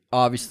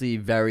obviously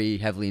very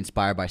heavily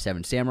inspired by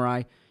Seven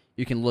Samurai.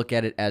 You can look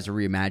at it as a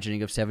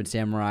reimagining of Seven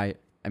Samurai.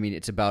 I mean,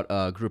 it's about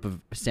a group of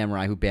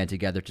samurai who band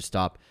together to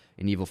stop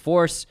an evil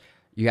force.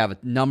 You have a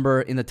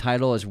number in the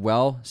title as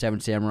well, 7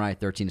 Samurai,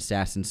 13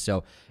 Assassins.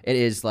 So it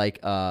is like,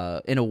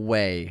 in a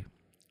way,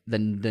 the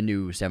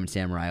new 7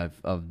 Samurai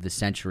of the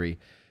century.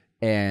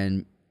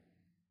 And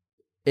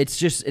it's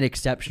just an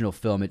exceptional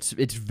film. It's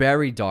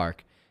very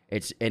dark.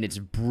 It's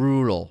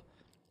brutal.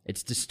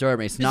 It's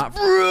disturbing. It's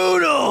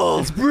brutal.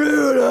 It's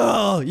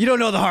brutal. You don't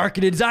know the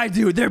Harkonnens. I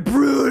do. They're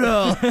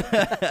brutal.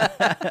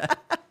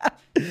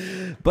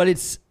 But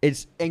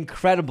it's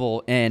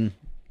incredible, and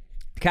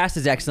the cast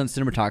is excellent.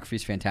 Cinematography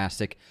is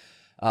fantastic.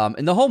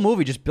 And the whole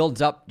movie just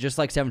builds up, just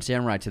like Seven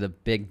Samurai, to the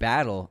big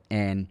battle.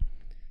 And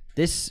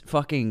this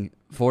fucking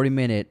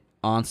 40-minute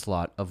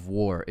onslaught of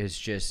war is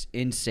just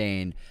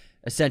insane.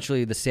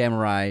 Essentially, the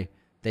samurai,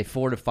 they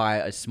fortify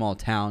a small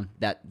town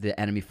that the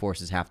enemy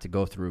forces have to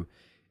go through.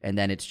 And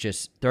then it's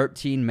just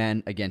 13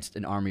 men against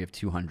an army of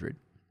 200.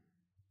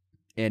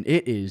 And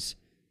it is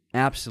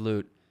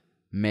absolute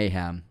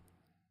mayhem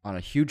on a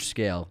huge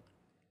scale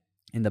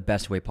in the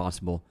best way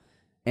possible.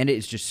 And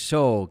it's just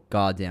so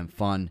goddamn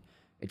fun.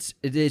 It's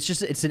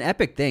an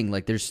epic thing.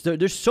 Like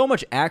there's so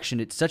much action.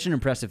 It's such an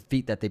impressive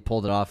feat that they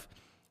pulled it off,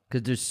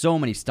 because there's so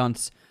many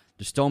stunts,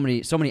 there's so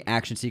many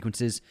action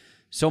sequences,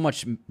 so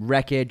much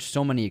wreckage,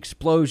 so many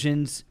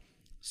explosions,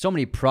 so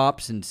many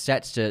props and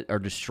sets that are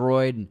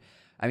destroyed. And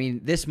I mean,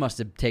 this must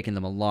have taken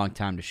them a long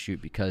time to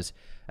shoot, because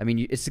I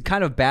mean, it's the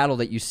kind of battle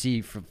that you see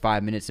for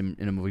 5 minutes in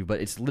a movie,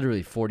 but it's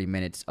literally 40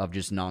 minutes of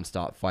just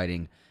nonstop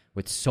fighting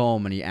with so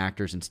many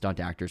actors and stunt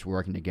actors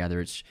working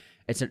together.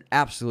 It's an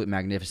absolute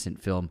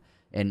magnificent film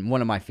and one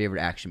of my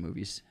favorite action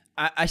movies.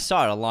 I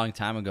saw it a long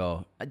time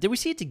ago. Did we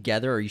see it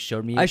together, or you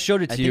showed me? I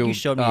showed it to you. I think you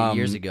showed me it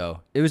years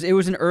ago. It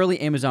was an early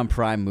Amazon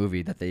Prime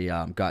movie that they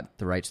got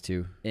the rights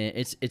to.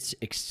 It's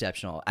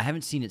exceptional. I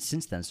haven't seen it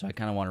since then, so I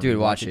kind of want to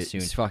watch it it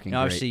soon. It's fucking great.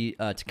 Obviously,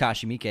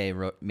 Takashi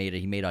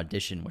Miike made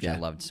Audition, which I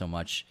loved so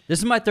much. This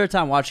is my third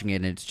time watching it,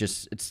 and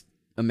it's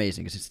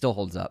amazing because it still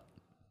holds up.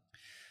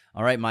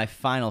 All right, my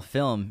final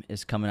film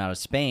is coming out of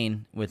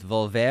Spain with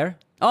Volver.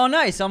 Oh,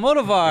 nice.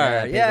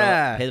 Almodovar.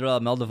 Yeah. Pedro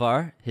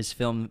Almodovar, his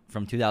film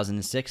from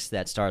 2006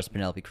 that stars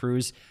Penelope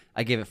Cruz.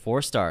 I gave it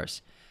 4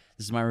 stars.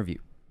 This is my review.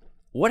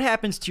 What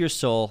happens to your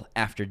soul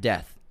after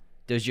death?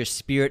 Does your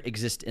spirit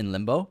exist in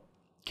limbo?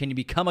 Can you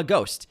become a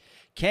ghost?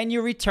 Can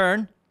you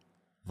return,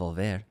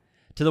 Volver,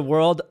 to the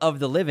world of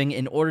the living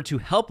in order to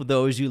help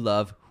those you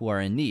love who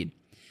are in need?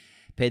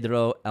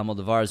 Pedro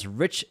Almodovar's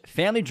rich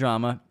family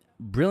drama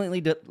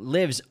brilliantly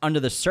lives under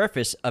the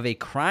surface of a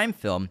crime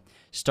film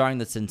starring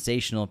the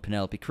sensational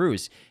Penelope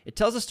Cruz. It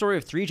tells the story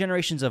of 3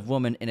 generations of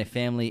women in a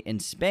family in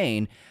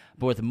Spain,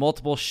 but with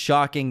multiple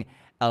shocking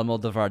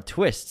Almodovar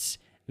twists.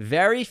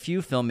 Very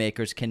few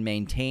filmmakers can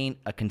maintain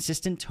a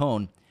consistent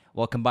tone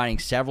while combining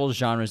several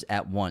genres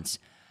at once.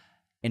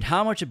 And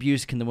how much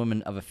abuse can the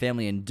women of a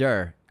family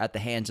endure at the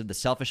hands of the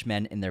selfish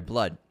men in their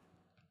blood?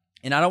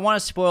 And I don't want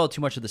to spoil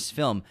too much of this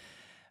film.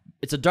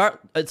 It's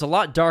a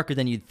lot darker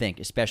than you'd think,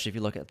 especially if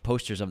you look at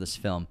posters of this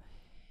film.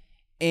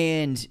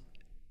 And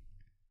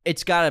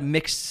it's got a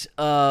mix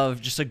of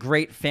just a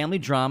great family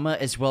drama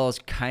as well as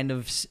kind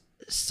of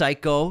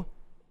psycho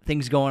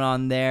things going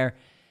on there.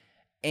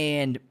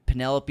 And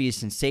Penelope is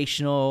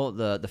sensational.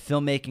 The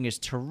filmmaking is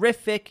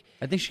terrific.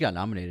 I think she got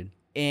nominated.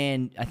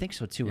 And I think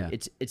so too. Yeah.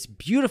 It's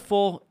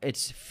beautiful.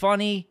 It's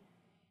funny.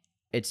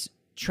 It's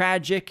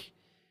tragic.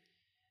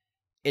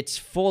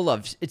 It's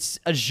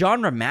a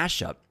genre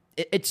mashup.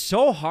 It's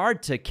so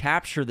hard to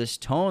capture this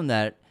tone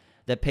that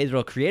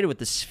Pedro created with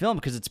this film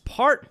because it's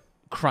part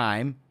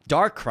crime,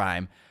 dark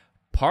crime,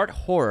 part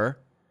horror,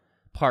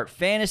 part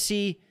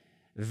fantasy,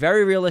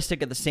 very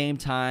realistic at the same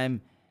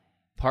time,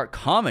 part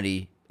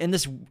comedy, and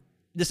this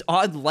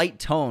odd light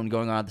tone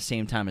going on at the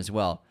same time as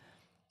well.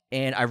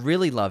 And I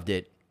really loved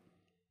it.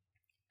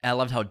 I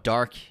loved how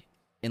dark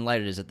and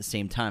light it is at the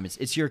same time.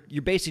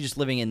 You're basically just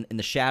living in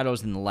the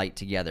shadows and the light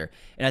together.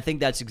 And I think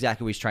that's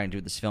exactly what he's trying to do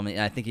with this film, and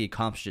I think he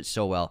accomplished it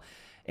so well.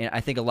 And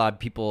I think a lot of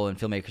people and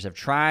filmmakers have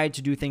tried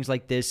to do things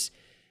like this.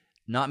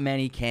 Not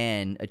many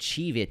can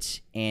achieve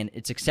it, and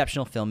it's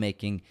exceptional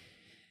filmmaking,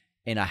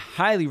 and I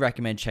highly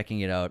recommend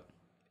checking it out.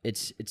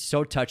 It's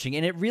so touching,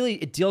 and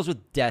it deals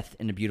with death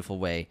in a beautiful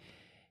way,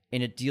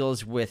 and it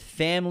deals with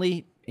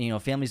family.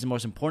 Family is the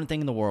most important thing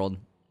in the world,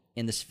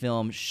 and this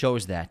film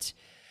shows that.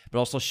 But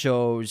also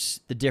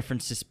shows the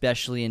difference,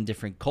 especially in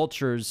different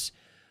cultures,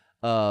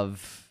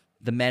 of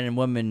the men and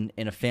women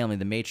in a family,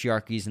 the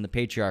matriarchies and the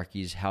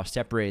patriarchies, how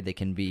separated they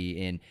can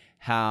be, and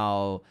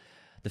how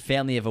the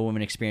family of a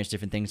woman experience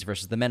different things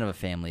versus the men of a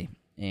family,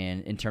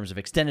 and in terms of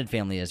extended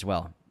family as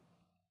well.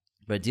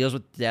 But it deals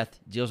with death,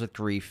 deals with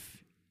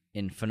grief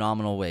in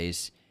phenomenal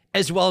ways,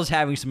 as well as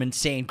having some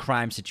insane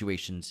crime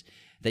situations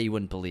that you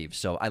wouldn't believe.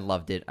 So I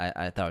loved it.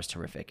 I thought it was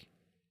terrific.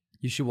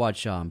 You should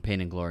watch Pain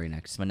and Glory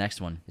next. It's my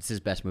next one. It's his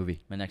best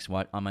movie. My next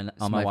watch on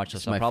my watch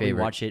list. I'll probably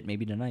watch it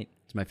maybe tonight.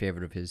 It's my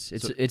favorite of his.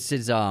 It's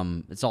his.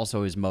 It's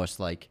also his most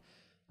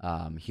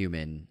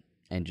human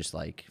and just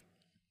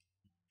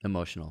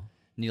emotional.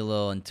 Need a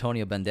little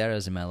Antonio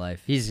Banderas in my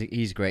life.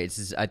 He's great.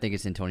 I think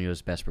it's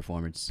Antonio's best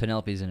performance.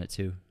 Penelope's in it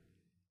too.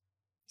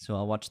 So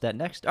I'll watch that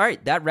next. All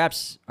right, that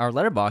wraps our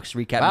Letterboxd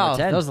recap. Wow,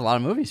 number 10. That was a lot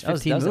of movies.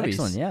 15 that was movies.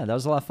 Excellent. Yeah, that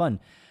was a lot of fun.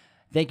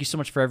 Thank you so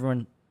much for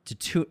everyone.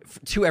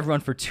 To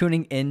everyone for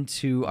tuning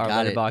into our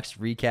Letterboxd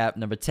recap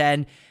number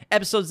 10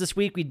 episodes this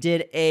week. We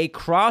did a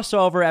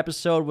crossover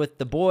episode with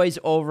the boys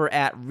over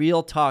at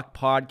Real Talk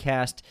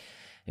Podcast.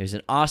 It was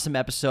an awesome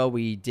episode.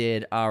 We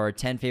did our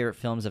 10 favorite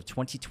films of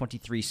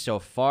 2023 so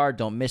far.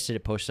 Don't miss it.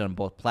 It posted on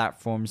both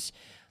platforms.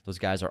 Those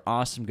guys are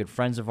awesome, good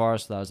friends of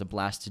ours, so that was a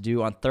blast to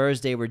do. On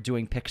Thursday, we're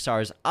doing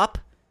Pixar's Up,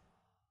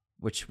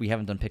 which we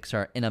haven't done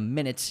Pixar in a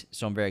minute,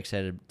 so I'm very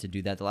excited to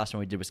do that. The last one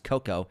we did was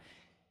Coco,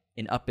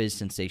 and Up is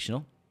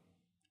sensational.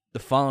 The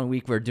following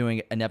week, we're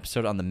doing an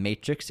episode on The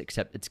Matrix,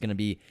 except it's going to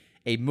be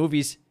a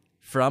movies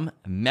from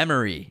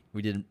memory.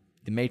 We did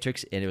The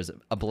Matrix, and it was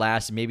a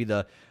blast. Maybe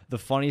the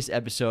funniest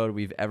episode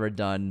we've ever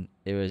done.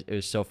 It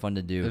was so fun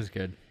to do. It was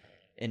good.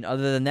 And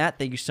other than that,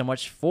 thank you so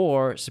much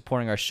for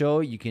supporting our show.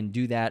 You can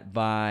do that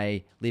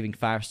by leaving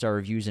 5-star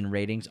reviews and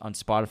ratings on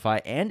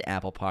Spotify and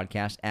Apple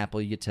Podcasts.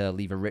 Apple, you get to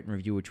leave a written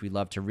review, which we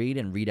love to read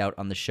and read out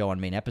on the show on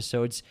main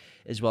episodes,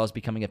 as well as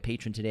becoming a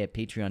patron today at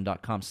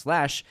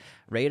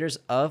patreon.com/Raiders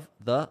of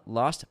the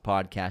Lost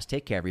Podcast.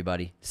 Take care,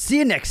 everybody. See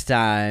you next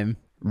time.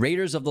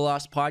 Raiders of the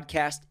Lost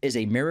Podcast is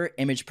a mirror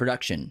image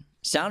production.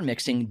 Sound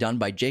mixing done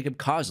by Jacob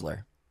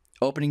Kosler.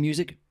 Opening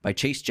music by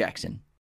Chase Jackson.